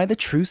brought to you by the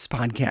Truce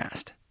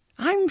Podcast.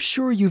 I'm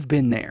sure you've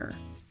been there.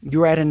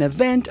 You're at an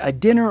event, a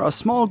dinner, a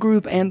small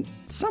group, and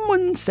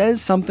someone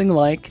says something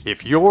like,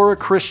 "If you're a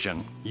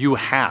Christian, you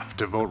have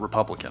to vote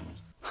Republican."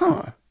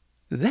 Huh.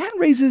 That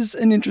raises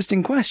an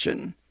interesting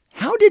question.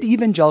 How did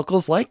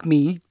evangelicals like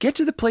me get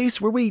to the place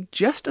where we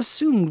just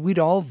assumed we'd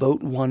all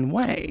vote one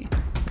way?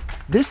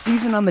 This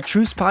season on the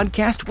Truce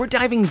Podcast, we're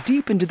diving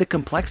deep into the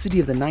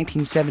complexity of the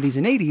 1970s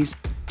and 80s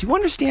to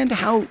understand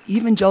how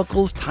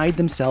evangelicals tied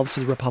themselves to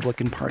the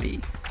Republican Party.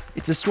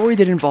 It's a story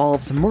that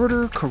involves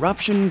murder,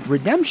 corruption,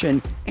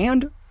 redemption,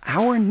 and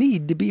our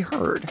need to be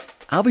heard.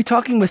 I'll be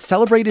talking with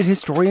celebrated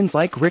historians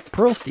like Rick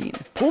Perlstein,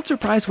 Pulitzer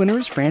Prize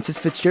winners Francis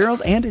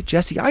Fitzgerald and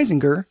Jesse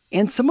Eisinger,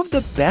 and some of the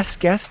best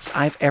guests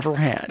I've ever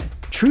had.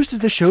 Truce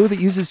is the show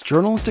that uses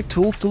journalistic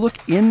tools to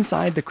look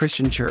inside the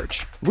Christian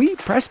church. We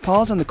press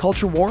pause on the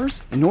culture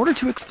wars in order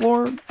to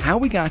explore how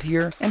we got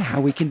here and how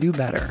we can do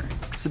better.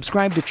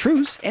 Subscribe to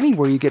Truce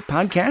anywhere you get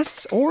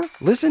podcasts or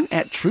listen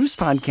at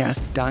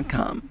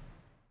trucepodcast.com.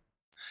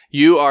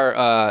 You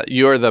are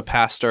the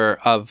pastor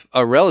of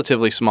a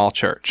relatively small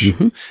church.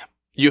 Mm-hmm.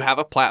 You have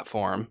a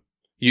platform.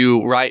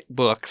 You write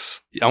books.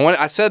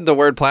 I said the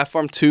word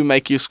platform to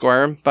make you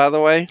squirm, by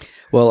the way.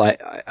 Well,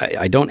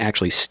 I don't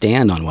actually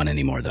stand on one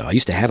anymore, though. I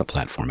used to have a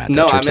platform at the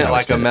No, church. I meant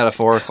like a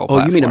metaphorical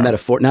platform. Oh, you mean a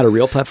metaphor, not a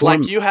real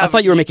platform? Like you have, I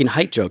thought you were making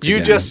height jokes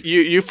again.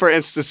 You for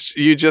instance,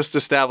 you just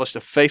established a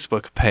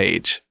Facebook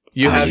page.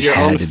 You have your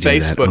own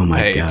Facebook oh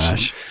my page.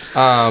 Gosh.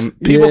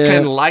 People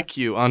can like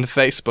you on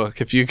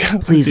Facebook if you go.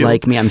 Please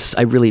like me.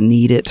 I really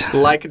need it.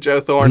 Like Joe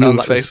Thorn on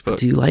Facebook.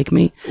 Do you like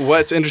me?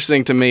 What's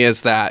interesting to me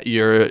is that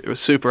you're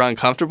super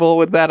uncomfortable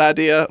with that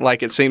idea.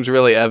 Like it seems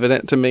really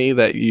evident to me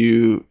that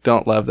you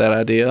don't love that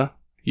idea.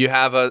 You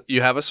have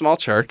a small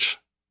church.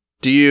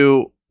 Do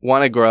you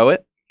want to grow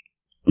it?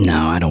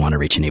 No, I don't want to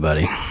reach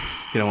anybody.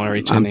 You don't want to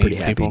reach I'm any pretty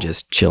happy people?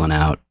 just chilling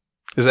out.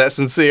 Is that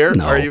sincere?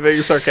 No. Or are you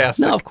being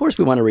sarcastic? No, of course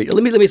we want to reach.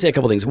 Let me say a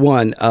couple things.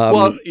 One,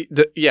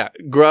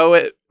 grow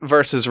it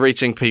versus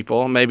reaching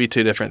people, maybe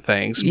two different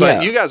things.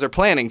 But you guys are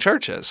planning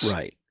churches,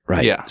 right?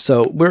 Yeah.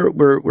 So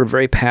we're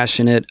very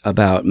passionate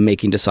about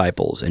making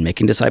disciples, and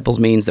making disciples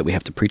means that we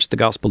have to preach the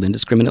gospel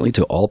indiscriminately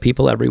to all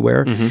people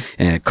everywhere,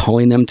 and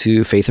calling them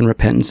to faith and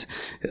repentance,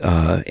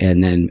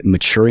 and then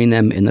maturing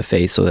them in the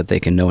faith so that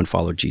they can know and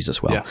follow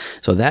Jesus well. Yeah.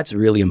 So that's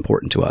really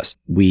important to us.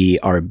 We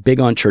are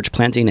big on church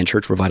planting and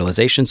church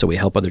revitalization, so we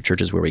help other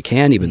churches where we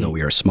can, even though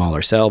we are small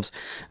ourselves,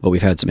 but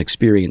we've had some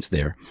experience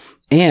there.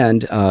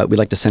 And we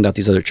like to send out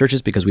these other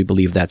churches because we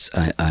believe that's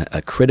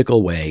a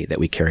critical way that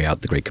we carry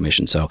out the Great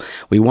Commission. So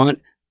we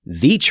want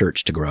the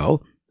church to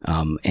grow.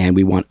 And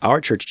we want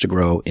our church to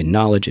grow in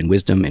knowledge and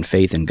wisdom and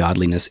faith and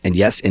godliness, and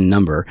yes, in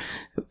number,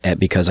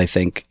 because I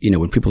think,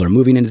 when people are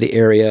moving into the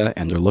area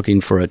and they're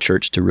looking for a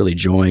church to really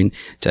join,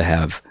 to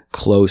have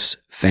close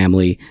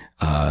family,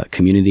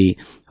 community,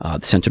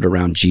 centered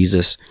around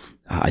Jesus,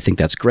 I think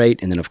that's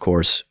great. And then, of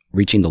course,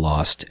 reaching the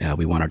lost.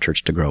 We want our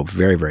church to grow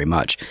very, very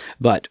much.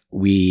 But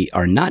we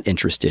are not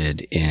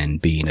interested in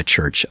being a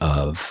church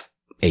of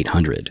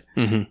 800.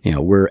 Mm-hmm.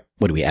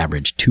 What do we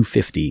average?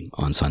 250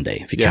 on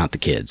Sunday, if you count the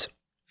kids.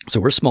 So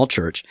we're a small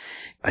church.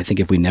 I think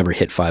if we never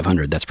hit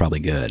 500, that's probably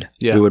good.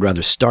 Yeah. We would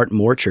rather start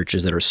more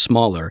churches that are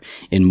smaller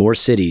in more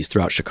cities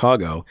throughout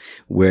Chicago,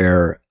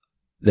 where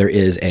there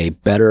is a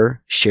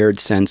better shared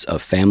sense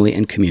of family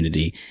and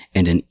community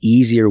and an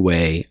easier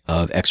way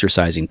of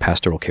exercising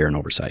pastoral care and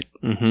oversight.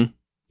 Mm-hmm.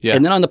 Yeah.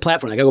 And then on the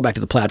platform, I got to go back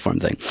to the platform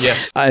thing.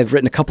 Yes. I've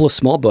written a couple of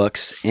small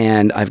books,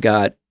 and I've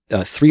got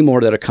 3 more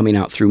that are coming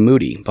out through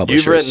Moody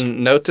Publishers. You've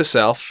written Note to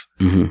Self,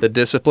 The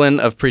Discipline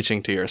of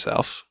Preaching to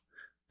Yourself.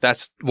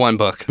 That's one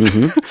book.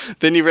 Mm-hmm.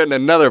 Then you've written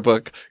another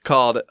book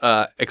called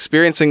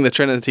Experiencing the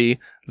Trinity,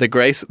 the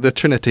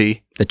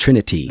Trinity. The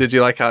Trinity. Did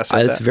you like how I said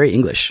that? It's very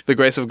English. The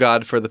Grace of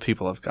God for the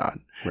People of God.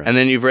 Right. And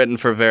then you've written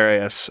for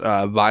various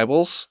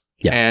Bibles.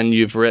 Yeah. And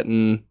you've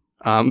written,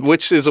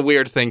 which is a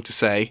weird thing to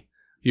say,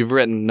 you've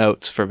written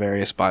notes for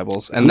various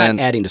Bibles. And not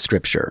adding to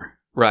Scripture.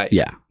 Right.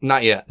 Yeah.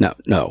 Not yet. No.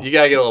 You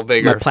got to get a little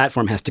bigger. My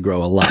platform has to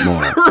grow a lot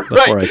more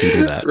before I can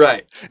do that.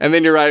 Right. And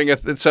then you're writing a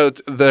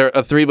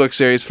 3-book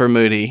series for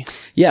Moody.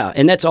 Yeah.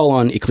 And that's all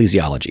on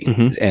ecclesiology.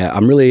 Mm-hmm.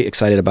 I'm really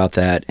excited about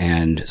that.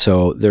 And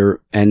so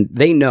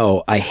they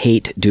know I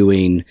hate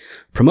doing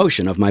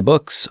promotion of my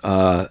books.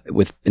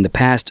 In the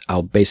past,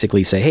 I'll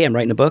basically say, hey, I'm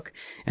writing a book.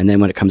 And then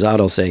when it comes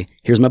out, I'll say,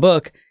 here's my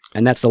book.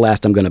 And that's the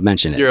last I'm going to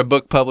mention it. You're a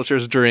book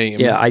publisher's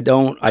dream. Yeah. I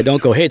don't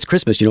go, hey, it's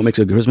Christmas. You know what makes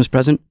a Christmas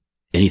present?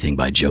 Anything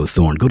by Joe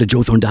Thorn. Go to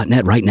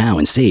joethorn.net right now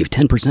and save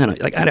 10%.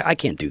 Like, I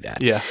can't do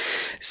that. Yeah.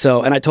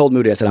 So, and I told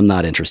Moody, I said, I'm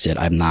not interested.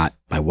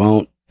 I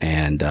won't.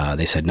 And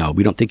they said, no,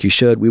 we don't think you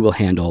should. We will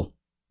handle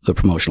the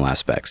promotional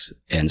aspects.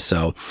 And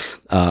so,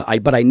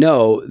 but I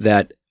know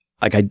that,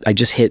 like, I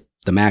just hit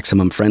the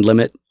maximum friend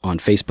limit on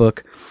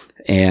Facebook.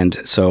 And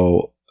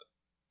so,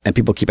 and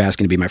people keep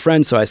asking to be my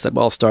friend. So I said,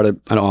 well, I'll start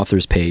an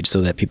author's page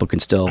so that people can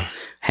still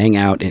hang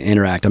out and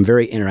interact. I'm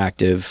very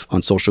interactive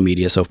on social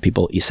media. So if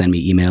people send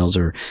me emails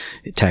or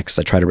texts,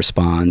 I try to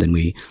respond, and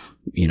we,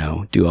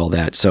 do all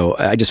that. So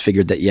I just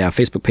figured that, a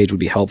Facebook page would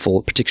be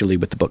helpful, particularly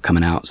with the book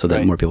coming out, so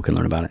that more people can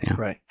learn about it. Yeah.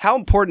 Right. How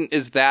important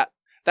is that?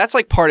 That's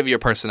like part of your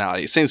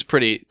personality. It seems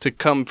pretty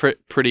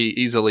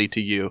easily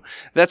to you.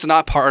 That's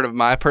not part of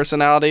my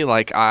personality.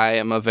 Like, I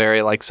am a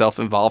very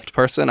self-involved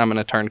person. I'm going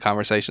to turn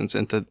conversations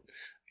into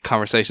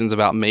conversations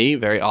about me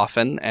very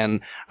often,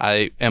 and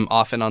I am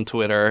often on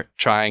Twitter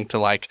trying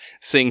to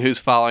seeing who's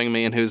following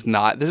me and who's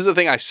not. This is the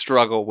thing I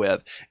struggle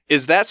with.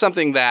 Is that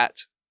something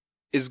that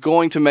is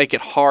going to make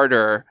it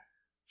harder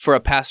for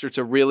a pastor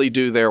to really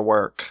do their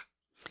work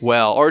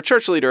well, or a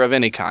church leader of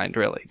any kind,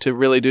 really, to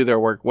really do their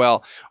work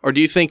well? Or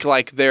do you think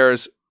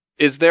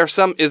is there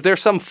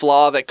some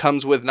flaw that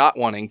comes with not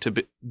wanting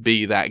to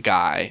be that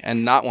guy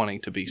and not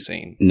wanting to be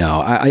seen?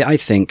 No, I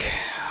think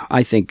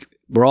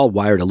we're all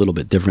wired a little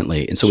bit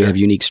differently. And so we have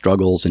unique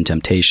struggles and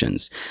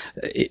temptations.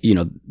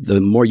 The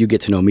more you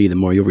get to know me, the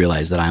more you'll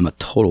realize that I'm a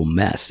total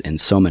mess in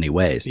so many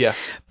ways. Yeah.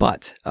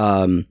 But,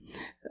 I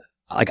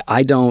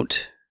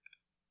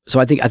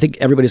think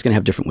everybody's going to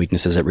have different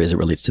weaknesses as it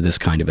relates to this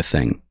kind of a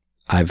thing.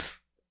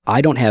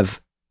 I don't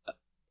have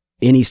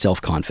any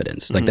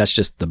self-confidence. Mm-hmm. That's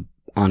just the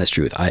honest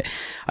truth. I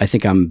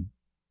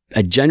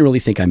generally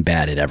think I'm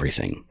bad at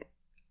everything.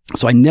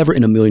 So I never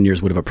in a million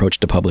years would have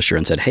approached a publisher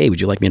and said, hey, would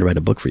you like me to write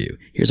a book for you?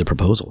 Here's a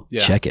proposal.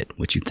 Yeah. Check it.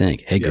 What you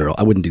think? Hey, girl.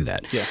 I wouldn't do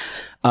that. Yeah.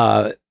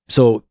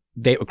 So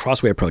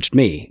Crossway approached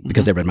me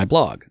because they read my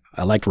blog.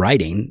 I liked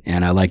writing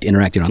and I liked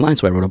interacting online,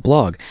 so I wrote a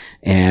blog.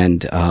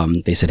 And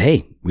they said,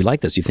 hey, we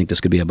like this. You think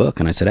this could be a book?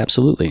 And I said,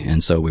 absolutely.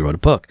 And so we wrote a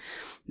book.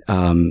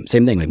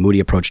 Same thing.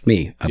 Moody approached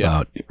me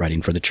about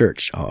writing for the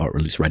church, or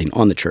at least writing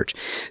on the church.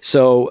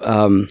 So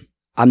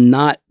I'm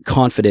not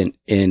confident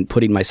in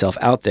putting myself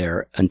out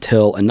there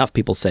until enough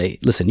people say,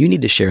 listen, you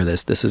need to share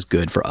this. This is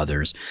good for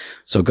others.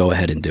 So go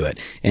ahead and do it.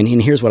 And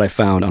here's what I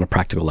found on a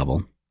practical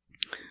level.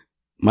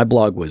 My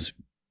blog was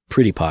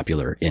pretty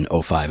popular in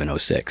 05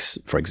 and 06,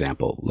 for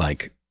example,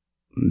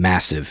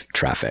 massive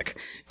traffic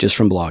just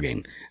from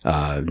blogging.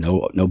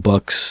 No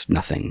books,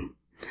 nothing.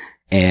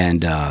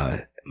 And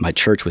my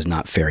church was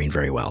not faring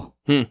very well.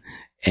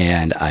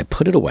 And I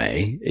put it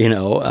away,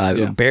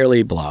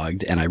 barely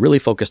blogged, and I really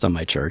focused on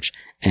my church.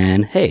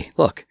 And hey,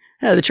 look,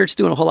 the church is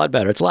doing a whole lot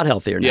better. It's a lot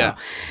healthier now. Yeah.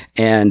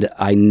 And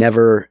I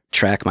never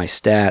track my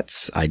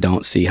stats. I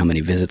don't see how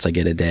many visits I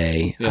get a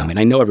day. Yeah.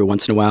 I know every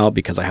once in a while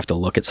because I have to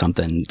look at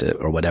something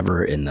or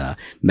whatever in the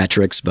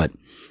metrics, but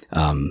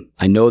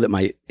I know that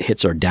my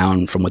hits are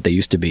down from what they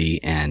used to be,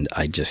 and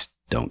I just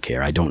don't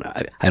care. I don't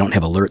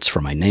have alerts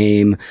for my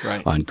name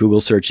on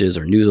Google searches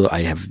or news.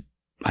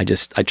 I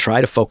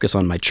try to focus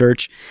on my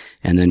church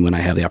And then when I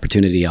have the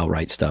opportunity, I'll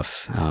write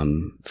stuff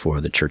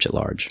for the church at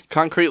large.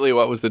 Concretely,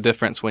 what was the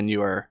difference when you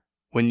were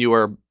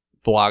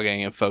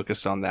blogging and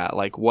focused on that?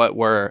 Like,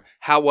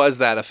 how was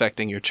that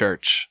affecting your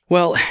church?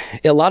 Well,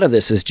 a lot of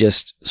this is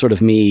just sort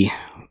of me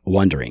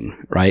wondering,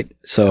 right?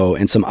 So,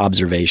 and some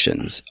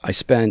observations. I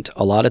spent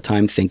a lot of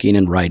time thinking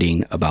and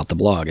writing about the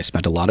blog. I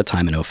spent a lot of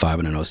time in 05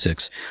 and in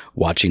 06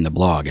 watching the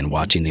blog and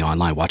watching the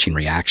online, watching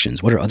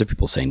reactions. What are other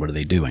people saying? What are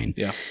they doing?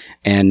 Yeah.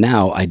 And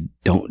now I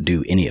don't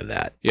do any of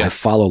that. Yeah. I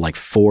follow like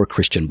 4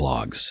 Christian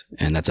blogs,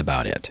 and that's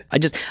about it. I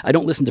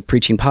don't listen to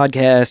preaching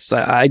podcasts.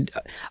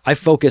 I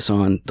focus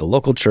on the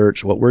local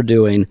church, what we're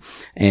doing,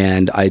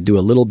 and I do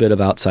a little bit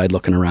of outside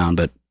looking around,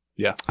 but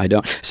yeah, I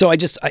don't. So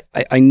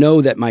I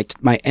know that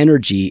my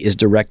energy is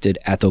directed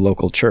at the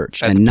local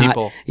church and not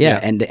people. Yeah,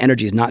 and the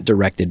energy is not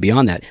directed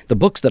beyond that. The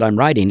books that I'm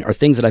writing are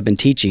things that I've been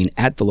teaching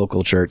at the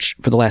local church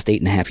for the last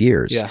 8.5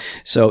 years. Yeah.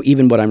 So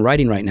even what I'm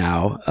writing right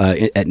now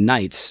at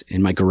nights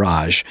in my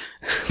garage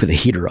with a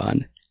heater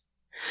on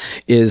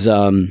is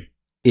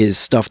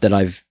stuff that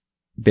I've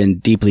been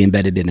deeply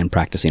embedded in and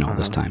practicing all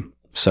this time.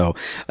 So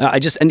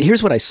and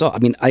here's what I saw. I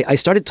mean, I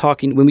started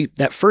talking when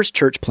that first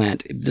church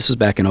plant, this was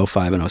back in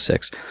 05 and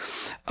 06.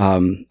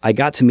 I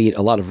got to meet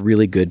a lot of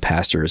really good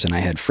pastors, and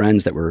I had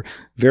friends that were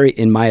very,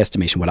 in my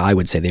estimation, what I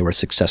would say they were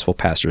successful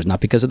pastors,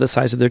 not because of the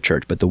size of their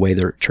church, but the way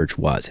their church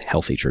was,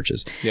 healthy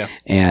churches. Yeah.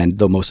 And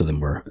though most of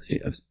them were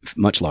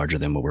much larger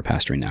than what we're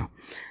pastoring now.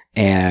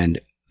 And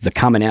the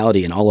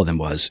commonality in all of them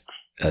was,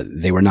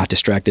 they were not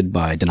distracted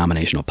by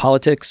denominational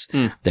politics.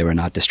 They were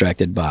not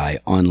distracted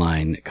by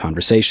online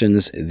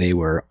conversations. They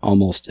were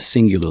almost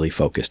singularly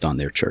focused on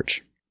their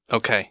church.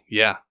 Okay,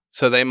 yeah.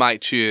 So they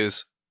might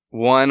choose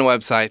one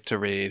website to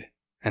read,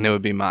 and it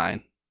would be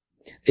mine.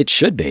 It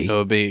should be. It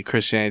would be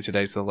Christianity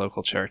Today's The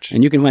Local Church.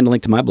 And you can find a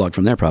link to my blog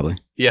from there, probably.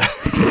 Yeah,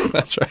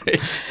 that's right.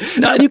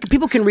 No,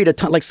 people can read a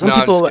ton. Like some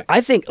people, I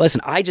think,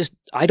 listen, I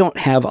don't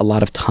have a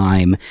lot of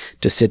time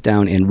to sit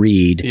down and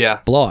read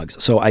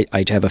blogs. So I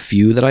have a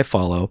few that I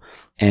follow,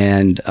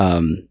 and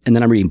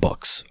then I'm reading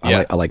books.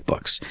 I like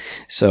books.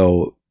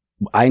 So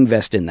I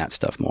invest in that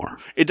stuff more.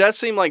 It does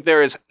seem like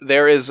there is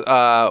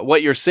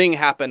what you're seeing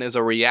happen is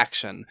a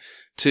reaction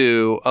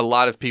to a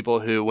lot of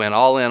people who went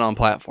all in on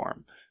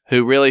platform,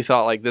 who really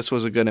thought like this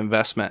was a good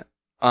investment.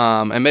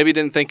 And maybe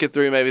didn't think it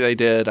through. Maybe they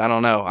did. I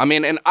don't know. I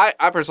mean, and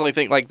I personally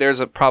think like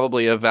there's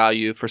probably a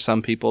value for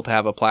some people to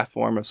have a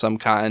platform of some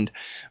kind,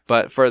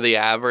 but for the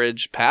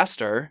average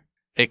pastor,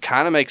 it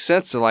kind of makes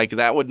sense to like,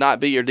 that would not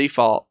be your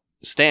default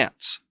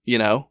stance. You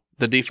know,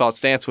 the default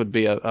stance would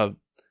be a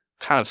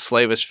kind of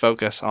slavish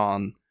focus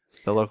on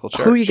the local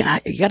church.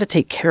 You got to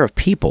take care of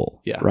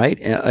people, right?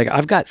 Like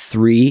I've got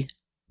 3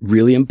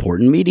 really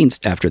important meetings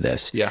after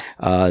this. Yeah.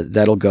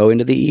 That'll go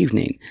into the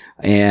evening.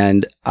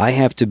 And I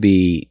have to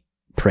be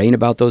praying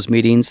about those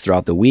meetings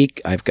throughout the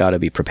week. I've got to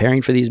be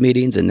preparing for these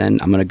meetings, and then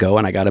I'm going to go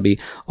and I got to be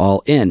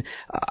all in.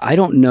 I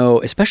don't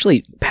know,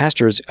 especially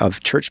pastors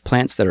of church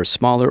plants that are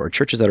smaller or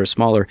churches that are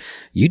smaller,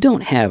 you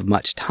don't have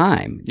much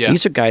time. Yeah.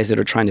 These are guys that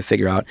are trying to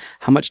figure out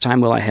how much time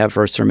will I have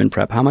for sermon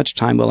prep? How much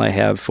time will I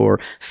have for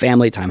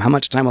family time? How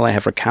much time will I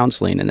have for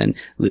counseling? And then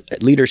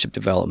leadership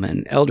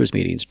development, elders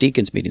meetings,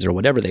 deacons meetings, or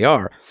whatever they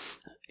are.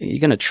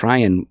 You're going to try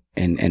and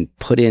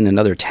put in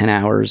another 10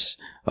 hours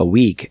a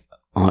week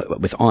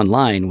with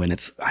online when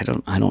it's, I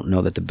don't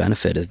know that the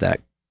benefit is that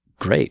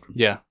great.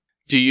 Yeah.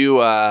 Do you,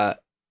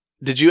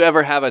 did you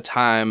ever have a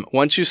time,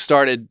 once you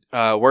started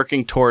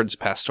working towards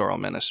pastoral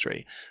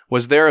ministry,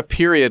 was there a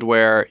period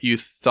where you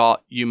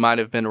thought you might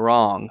have been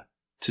wrong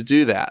to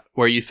do that?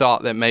 Where you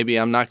thought that maybe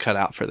I'm not cut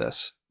out for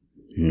this?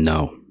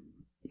 No.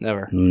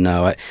 Never?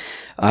 No.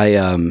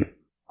 I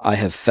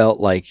have felt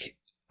like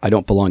I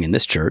don't belong in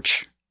this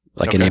church.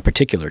 Like in a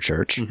particular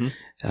church.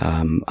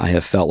 Mm-hmm. I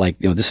have felt like,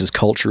 this is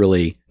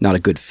culturally not a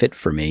good fit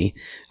for me.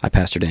 I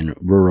pastored in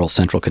rural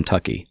central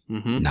Kentucky.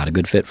 Mm-hmm. Not a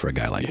good fit for a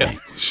guy like me.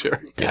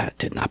 Sure. That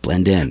did not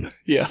blend in.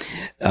 Yeah.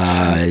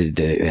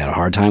 They had a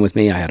hard time with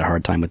me. I had a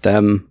hard time with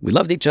them. We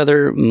loved each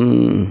other.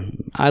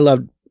 I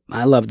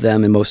loved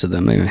them, and most of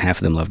them, half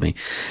of them loved me.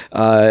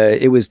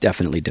 It was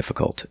definitely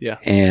difficult. Yeah.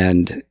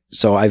 And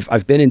so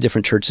I've been in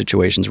different church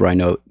situations where I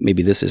know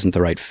maybe this isn't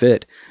the right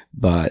fit,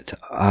 but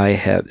I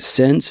have,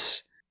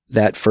 since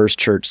that first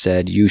church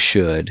said you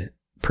should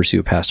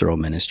pursue pastoral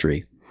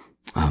ministry,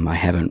 I'm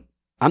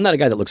not a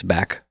guy that looks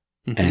back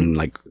and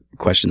like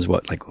questions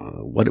what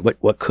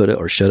coulda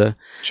or shoulda.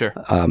 Sure.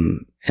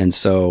 And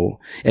so,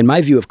 and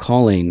my view of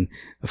calling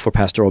for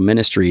pastoral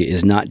ministry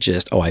is not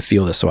just, I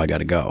feel this, so I got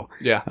to go.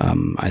 Yeah.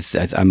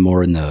 I'm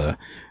more in the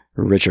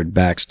Richard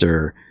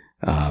Baxter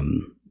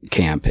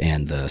camp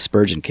and the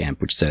Spurgeon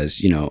camp, which says,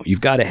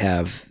 you've got to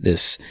have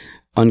this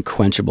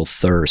unquenchable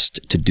thirst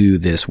to do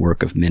this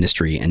work of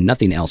ministry, and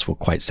nothing else will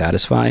quite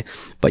satisfy.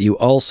 But you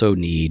also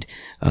need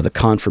the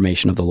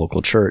confirmation of the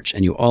local church,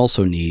 and you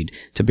also need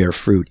to bear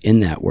fruit in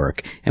that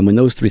work. And when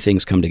those 3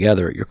 things come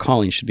together, your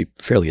calling should be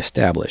fairly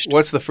established.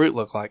 What's the fruit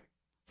look like?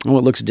 Well,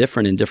 it looks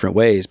different in different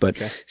ways, but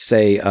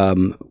say,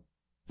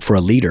 for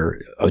a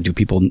leader, do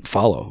people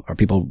follow? Are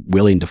people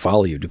willing to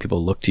follow you? Do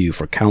people look to you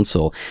for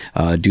counsel?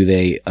 Do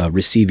they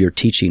receive your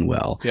teaching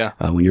well? Yeah.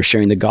 When you're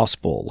sharing the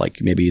gospel, like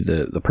maybe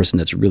the person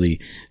that's really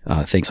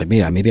thinks like,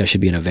 maybe I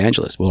should be an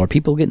evangelist. Well, are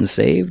people getting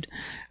saved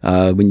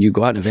when you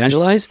go out and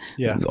evangelize?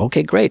 Yeah.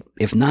 Okay, great.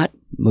 If not,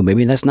 well,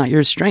 maybe that's not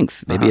your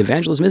strength. Maybe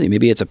evangelism isn't.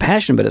 Maybe it's a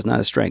passion, but it's not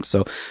a strength.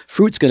 So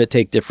fruit's going to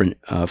take different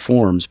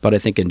forms. But I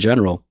think in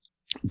general,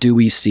 do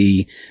we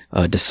see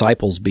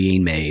disciples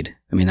being made?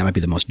 I mean, that might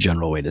be the most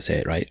general way to say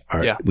it, right?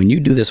 When you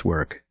do this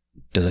work,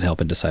 does it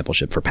help in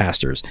discipleship for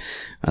pastors?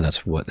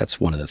 That's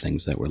one of the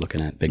things that we're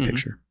looking at, big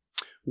picture.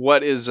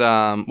 What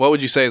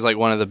would you say is like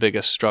one of the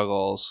biggest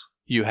struggles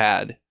you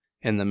had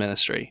in the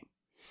ministry?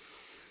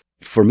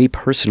 For me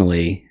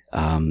personally,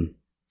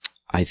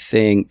 I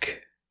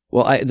think,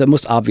 the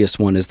most obvious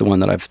one is the one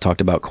that I've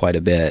talked about quite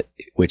a bit,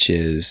 which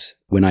is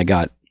when I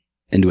got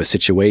into a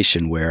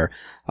situation where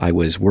I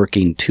was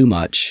working too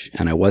much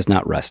and I was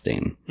not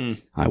resting.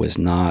 I was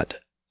not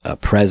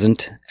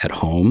present at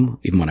home.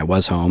 Even when I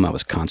was home, I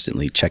was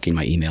constantly checking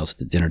my emails at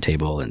the dinner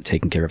table and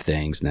taking care of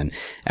things. And then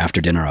after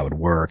dinner, I would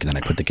work, and then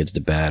I'd put the kids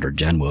to bed, or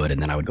Jen would,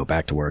 and then I would go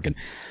back to work. And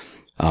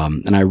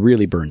I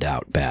really burned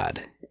out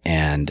bad.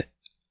 And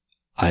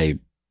I've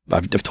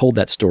told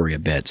that story a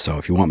bit, so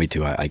if you want me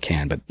to, I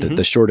can. But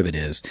the short of it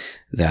is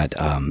that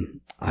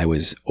I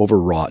was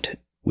overwrought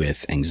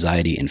with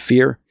anxiety and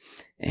fear,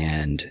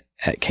 and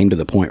it came to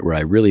the point where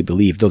I really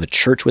believed, though the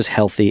church was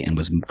healthy and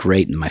was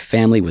great and my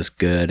family was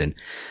good,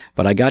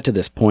 but I got to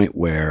this point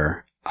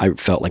where I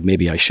felt like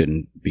maybe I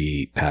shouldn't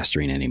be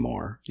pastoring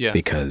anymore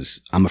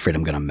because I'm afraid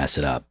I'm going to mess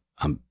it up.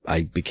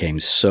 I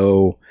became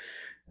so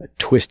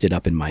twisted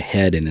up in my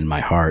head and in my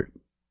heart,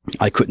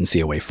 I couldn't see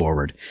a way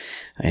forward.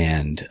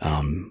 And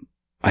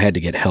I had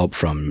to get help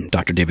from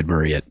Dr. David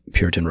Murray at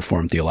Puritan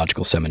Reformed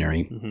Theological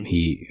Seminary.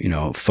 He,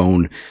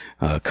 phone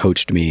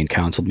coached me and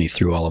counseled me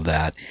through all of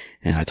that.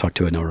 And I talked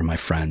to a number of my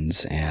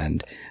friends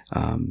and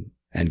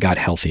got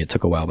healthy. It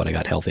took a while, but I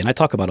got healthy. And I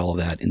talk about all of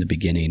that in the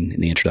beginning,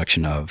 in the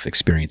introduction of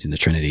Experiencing the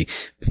Trinity.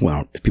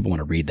 Well, if people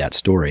want to read that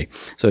story.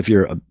 So if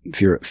you're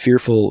a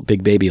fearful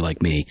big baby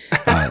like me,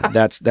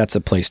 that's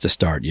a place to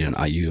start.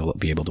 You'll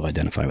be able to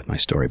identify with my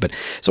story. But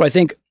so I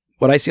think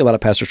what I see a lot of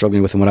pastors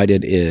struggling with, and what I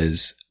did,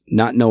 is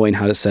not knowing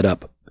how to set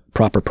up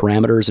proper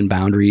parameters and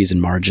boundaries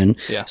and margin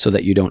so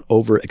that you don't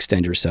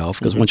overextend yourself.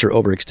 Because once you're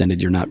overextended,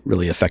 you're not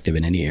really effective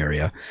in any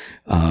area.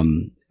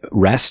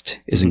 Rest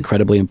is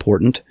incredibly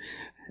important.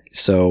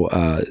 So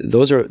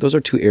those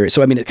are two areas.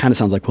 So I mean, it kind of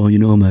sounds like, well,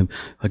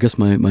 I guess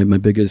my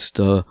biggest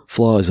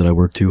flaw is that I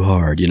work too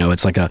hard.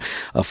 It's like a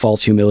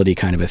false humility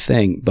kind of a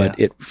thing. But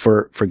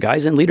for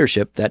guys in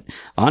leadership, that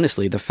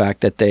honestly, the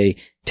fact that they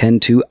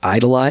tend to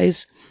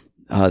idolize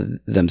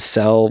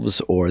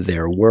themselves or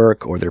their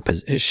work or their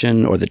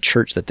position or the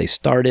church that they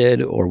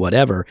started or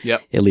whatever,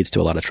 it leads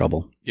to a lot of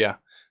trouble. Yeah.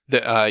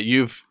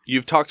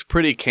 You've talked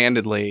pretty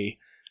candidly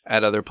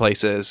at other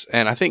places,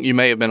 and I think you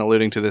may have been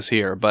alluding to this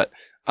here, but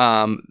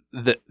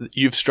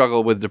you've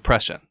struggled with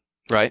depression,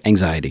 right?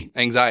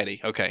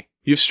 Anxiety. Okay.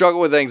 You've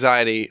struggled with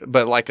anxiety,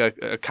 but like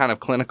a kind of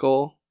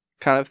clinical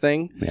kind of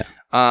thing. Yeah.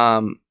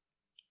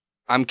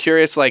 I'm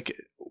curious, like,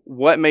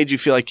 what made you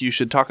feel like you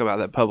should talk about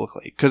that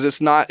publicly? Because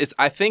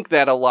I think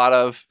that a lot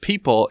of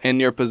people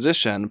in your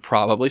position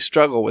probably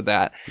struggle with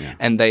that. Yeah.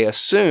 And they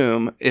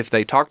assume if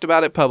they talked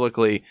about it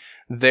publicly,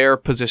 their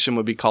position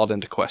would be called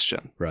into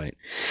question. Right.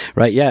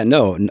 Yeah.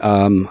 No,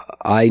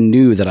 I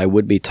knew that I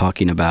would be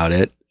talking about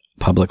it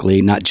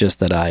publicly, not just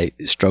that I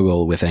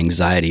struggle with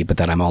anxiety, but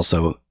that I'm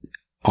also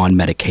on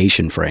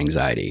medication for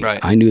anxiety. Right.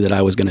 I knew that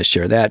I was going to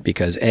share that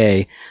because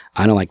I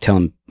don't like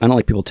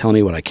people telling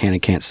me what I can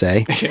and can't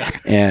say. Yeah.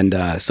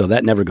 And so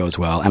that never goes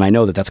well. And I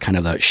know that that's kind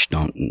of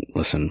don't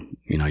listen,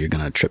 you're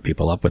going to trip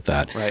people up with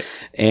that. Right.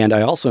 And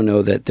I also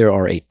know that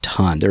there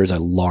is a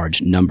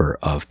large number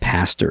of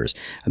pastors.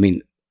 I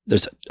mean,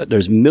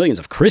 there's millions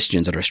of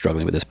Christians that are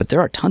struggling with this, but there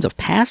are tons of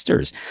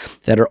pastors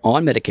that are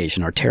on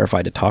medication, are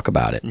terrified to talk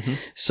about it.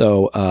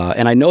 So,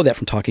 and I know that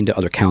from talking to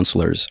other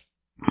counselors.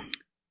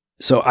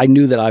 So I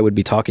knew that I would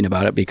be talking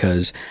about it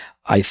because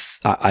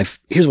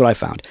here's what I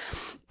found.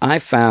 I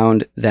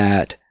found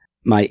that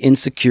my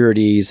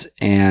insecurities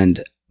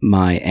and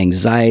my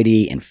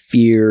anxiety and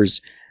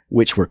fears,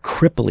 which were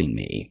crippling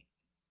me,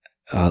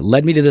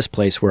 led me to this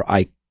place where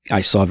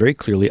I saw very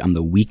clearly I'm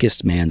the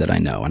weakest man that I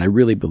know. And I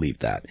really believed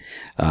that.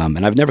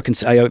 And I've never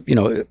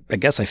I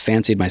guess I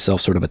fancied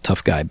myself sort of a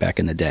tough guy back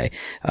in the day,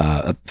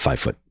 a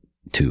 5'2"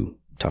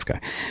 tough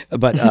guy.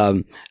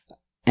 But,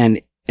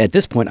 and at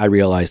this point I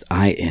realized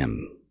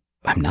I'm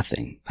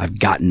nothing. I've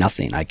got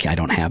nothing. I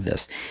don't have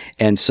this.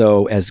 And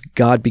so as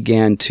God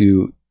began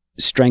to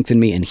strengthen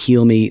me and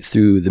heal me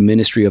through the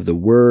ministry of the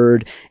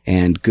word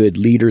and good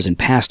leaders and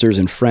pastors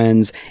and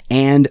friends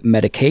and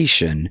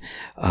medication,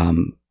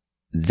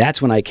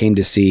 that's when I came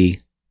to see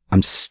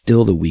I'm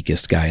still the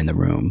weakest guy in the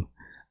room,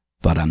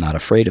 but I'm not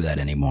afraid of that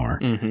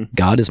anymore.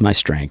 God is my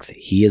strength.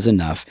 He is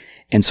enough.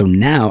 And so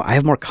now I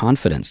have more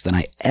confidence than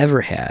I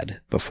ever had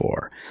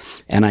before.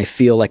 And I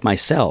feel like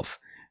myself,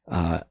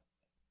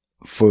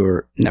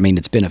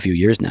 it's been a few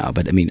years now,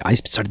 but I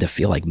started to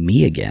feel like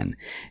me again.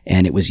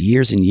 And it was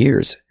years and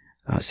years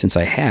since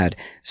I had.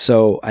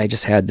 So I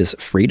just had this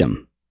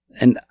freedom.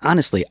 And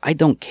honestly, I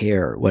don't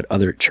care what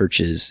other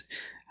churches,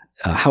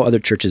 how other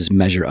churches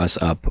measure us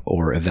up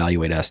or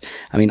evaluate us.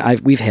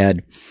 We've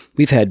had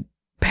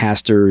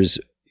pastors,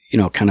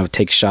 kind of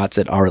take shots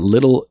at our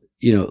little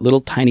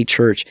tiny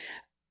church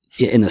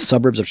in the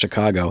suburbs of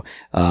Chicago.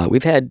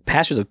 We've had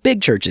pastors of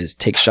big churches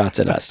take shots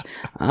at us.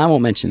 I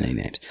won't mention any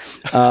names.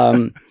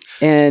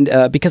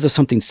 And because of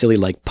something silly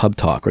like pub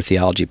talk or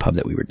theology pub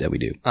that we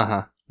do.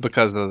 Uh-huh.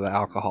 Because of the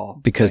alcohol.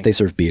 Because they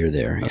serve beer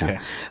there. Okay.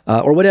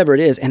 Yeah. Or whatever it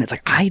is. And it's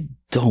like, I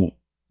don't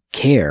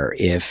care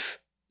if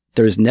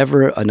there's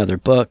never another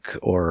book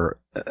or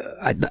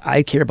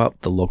I care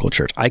about the local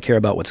church. I care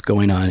about what's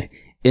going on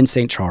in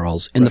St.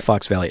 Charles, in the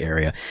Fox Valley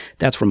area.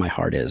 That's where my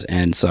heart is.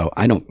 And so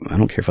I don't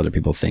care if other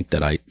people think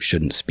that I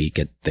shouldn't speak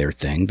at their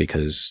thing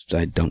because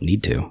I don't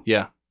need to.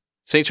 Yeah.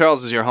 St.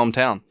 Charles is your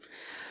hometown.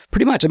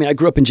 Pretty much. I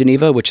grew up in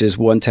Geneva, which is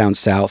one town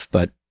south,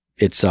 but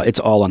it's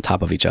all on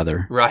top of each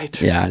other.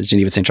 Right. Yeah. It's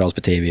Geneva, St. Charles,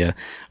 Batavia,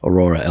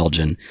 Aurora,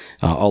 Elgin,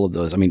 all of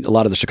those. A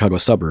lot of the Chicago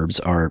suburbs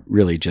are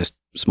really just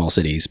small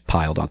cities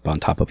piled up on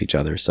top of each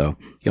other. So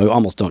you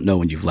almost don't know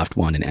when you've left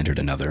one and entered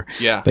another.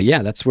 Yeah. But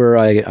yeah, that's where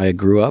I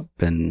grew up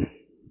and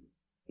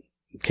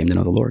came to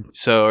know the Lord.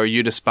 So are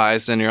you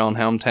despised in your own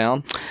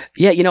hometown?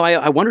 Yeah.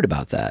 I wondered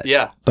about that.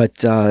 Yeah.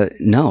 But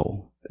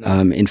no.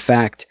 In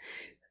fact,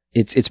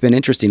 it's been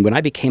interesting. When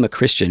I became a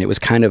Christian, it was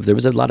there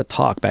was a lot of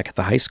talk back at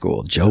the high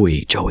school.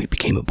 Joey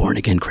became a born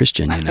again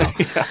Christian,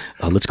 Yeah.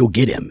 Let's go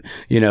get him,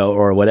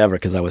 or whatever,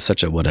 because I was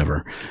such a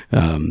whatever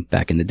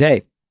back in the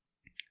day.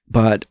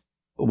 But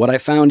what I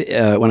found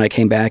when I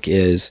came back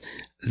is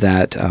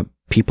that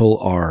people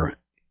are,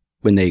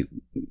 when they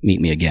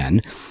meet me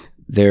again,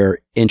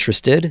 they're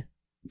interested,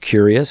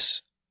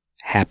 curious,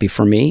 happy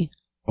for me,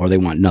 or they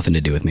want nothing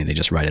to do with me. They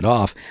just write it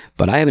off.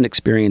 But I haven't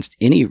experienced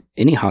any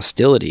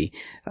hostility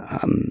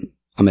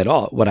at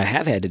all. What I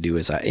have had to do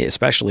is,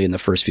 especially in the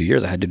first few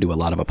years, I had to do a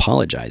lot of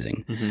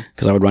apologizing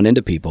because I would run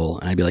into people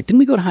and I'd be like, "Didn't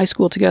we go to high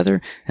school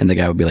together?" And the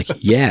guy would be like,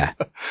 "Yeah,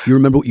 you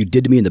remember what you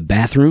did to me in the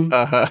bathroom?"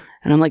 Uh-huh.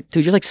 And I'm like,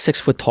 "Dude, you're like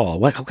 6 foot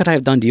tall. How could I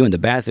have done to you in the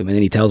bathroom?" And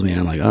then he tells me, and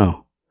I'm like,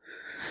 "Oh,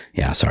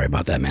 yeah, sorry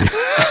about that, man.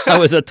 I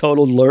was a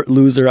total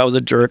loser. I was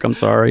a jerk. I'm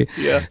sorry.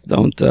 Yeah.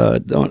 Don't.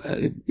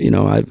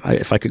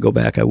 If I could go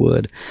back, I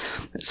would."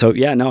 So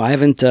yeah, no, I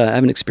haven't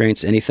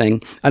experienced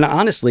anything. And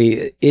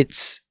honestly,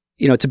 it's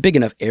a big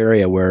enough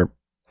area where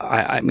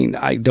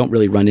I don't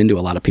really run into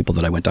a lot of people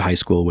that I went to high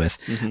school with.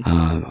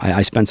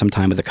 I spend some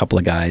time with a couple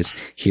of guys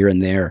here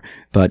and there,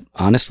 but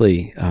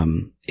honestly,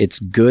 it's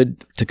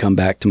good to come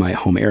back to my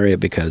home area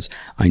because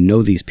I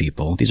know these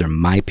people. These are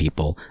my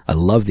people. I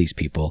love these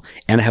people,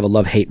 and I have a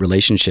love-hate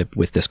relationship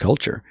with this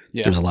culture.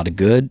 Yeah. There's a lot of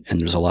good, and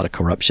there's a lot of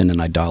corruption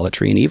and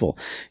idolatry and evil.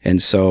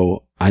 And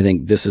so I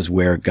think this is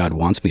where God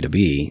wants me to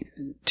be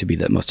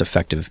the most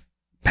effective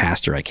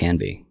pastor I can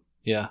be.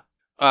 Yeah.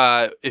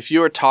 If you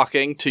were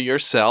talking to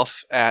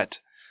yourself at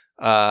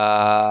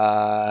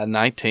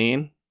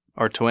 19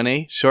 or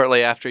 20,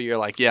 shortly after you're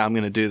like, "Yeah, I'm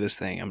going to do this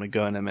thing. I'm going to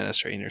go into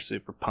ministry," and you're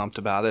super pumped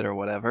about it or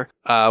whatever,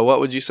 what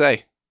would you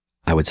say?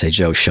 I would say,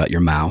 Joe, shut your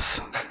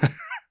mouth.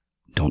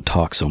 Don't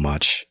talk so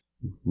much.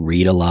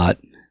 Read a lot.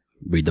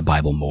 Read the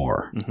Bible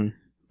more.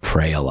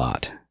 Pray a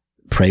lot.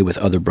 Pray with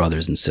other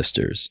brothers and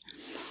sisters.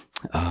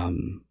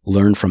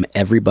 Learn from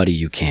everybody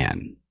you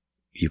can.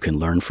 You can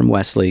learn from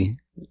Wesley.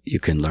 You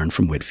can learn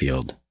from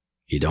Whitefield.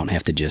 You don't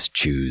have to just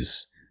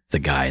choose the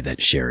guy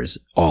that shares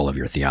all of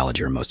your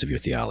theology or most of your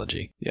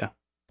theology. Yeah.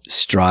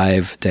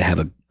 Strive to have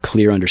a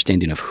clear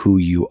understanding of who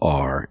you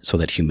are so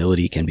that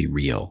humility can be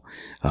real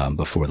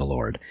before the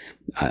Lord.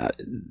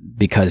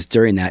 Because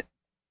during that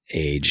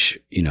age,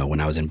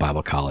 when I was in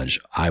Bible college,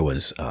 I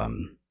was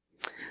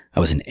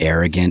an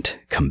arrogant,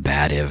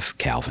 combative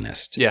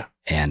Calvinist. Yeah.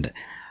 And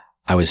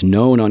I was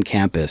known on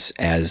campus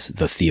as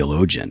the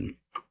theologian.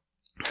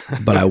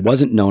 But I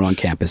wasn't known on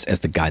campus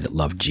as the guy that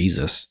loved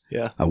Jesus.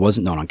 Yeah. I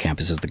wasn't known on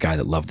campus as the guy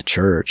that loved the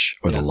church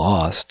or the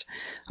lost.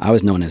 I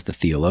was known as the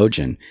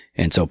theologian.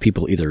 And so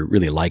people either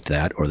really liked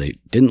that or they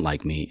didn't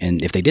like me.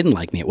 And if they didn't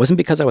like me, it wasn't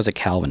because I was a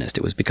Calvinist.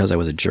 It was because I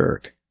was a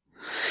jerk.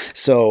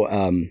 So,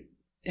 and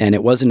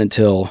it wasn't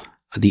until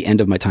the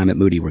end of my time at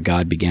Moody where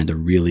God began to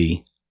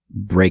really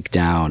break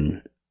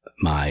down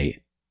my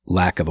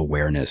lack of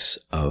awareness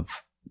of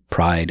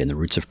pride and the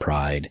roots of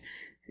pride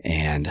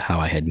and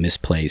how I had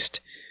misplaced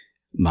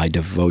my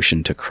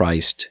devotion to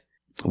Christ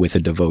with a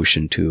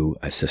devotion to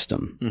a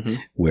system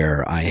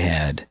where I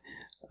had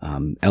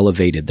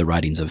elevated the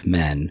writings of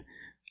men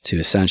to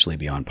essentially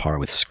be on par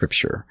with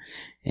Scripture.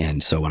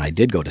 And so when I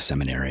did go to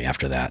seminary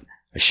after that,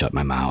 I shut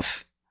my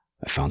mouth.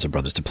 I found some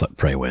brothers to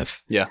pray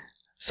with. Yeah.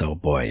 So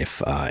boy,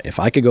 if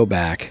I could go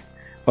back,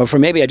 or for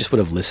maybe I just would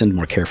have listened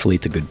more carefully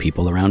to good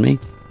people around me,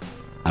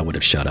 I would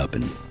have shut up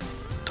and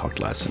talked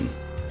less and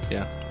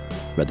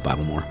read the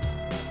Bible more.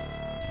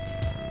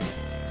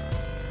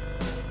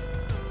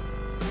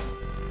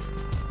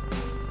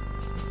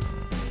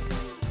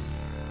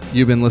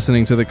 You've been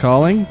listening to The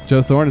Calling.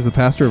 Joe Thorn is the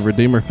pastor of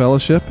Redeemer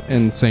Fellowship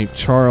in St.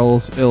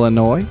 Charles,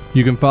 Illinois.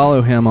 You can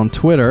follow him on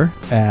Twitter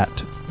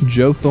at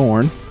Joe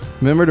Thorn.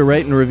 Remember to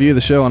rate and review the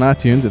show on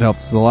iTunes. It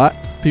helps us a lot.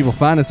 People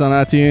find us on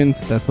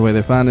iTunes. That's the way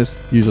they find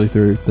us, usually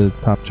through the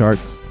top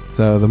charts.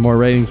 So the more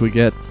ratings we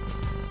get,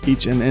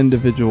 each and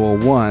individual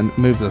one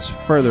moves us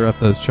further up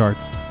those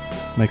charts.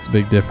 Makes a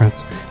big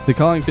difference. The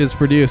Calling is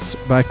produced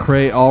by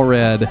Cray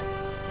Allred.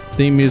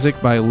 Theme music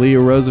by Leah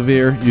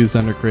Rosevere, used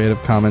under Creative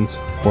Commons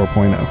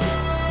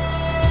 4.0.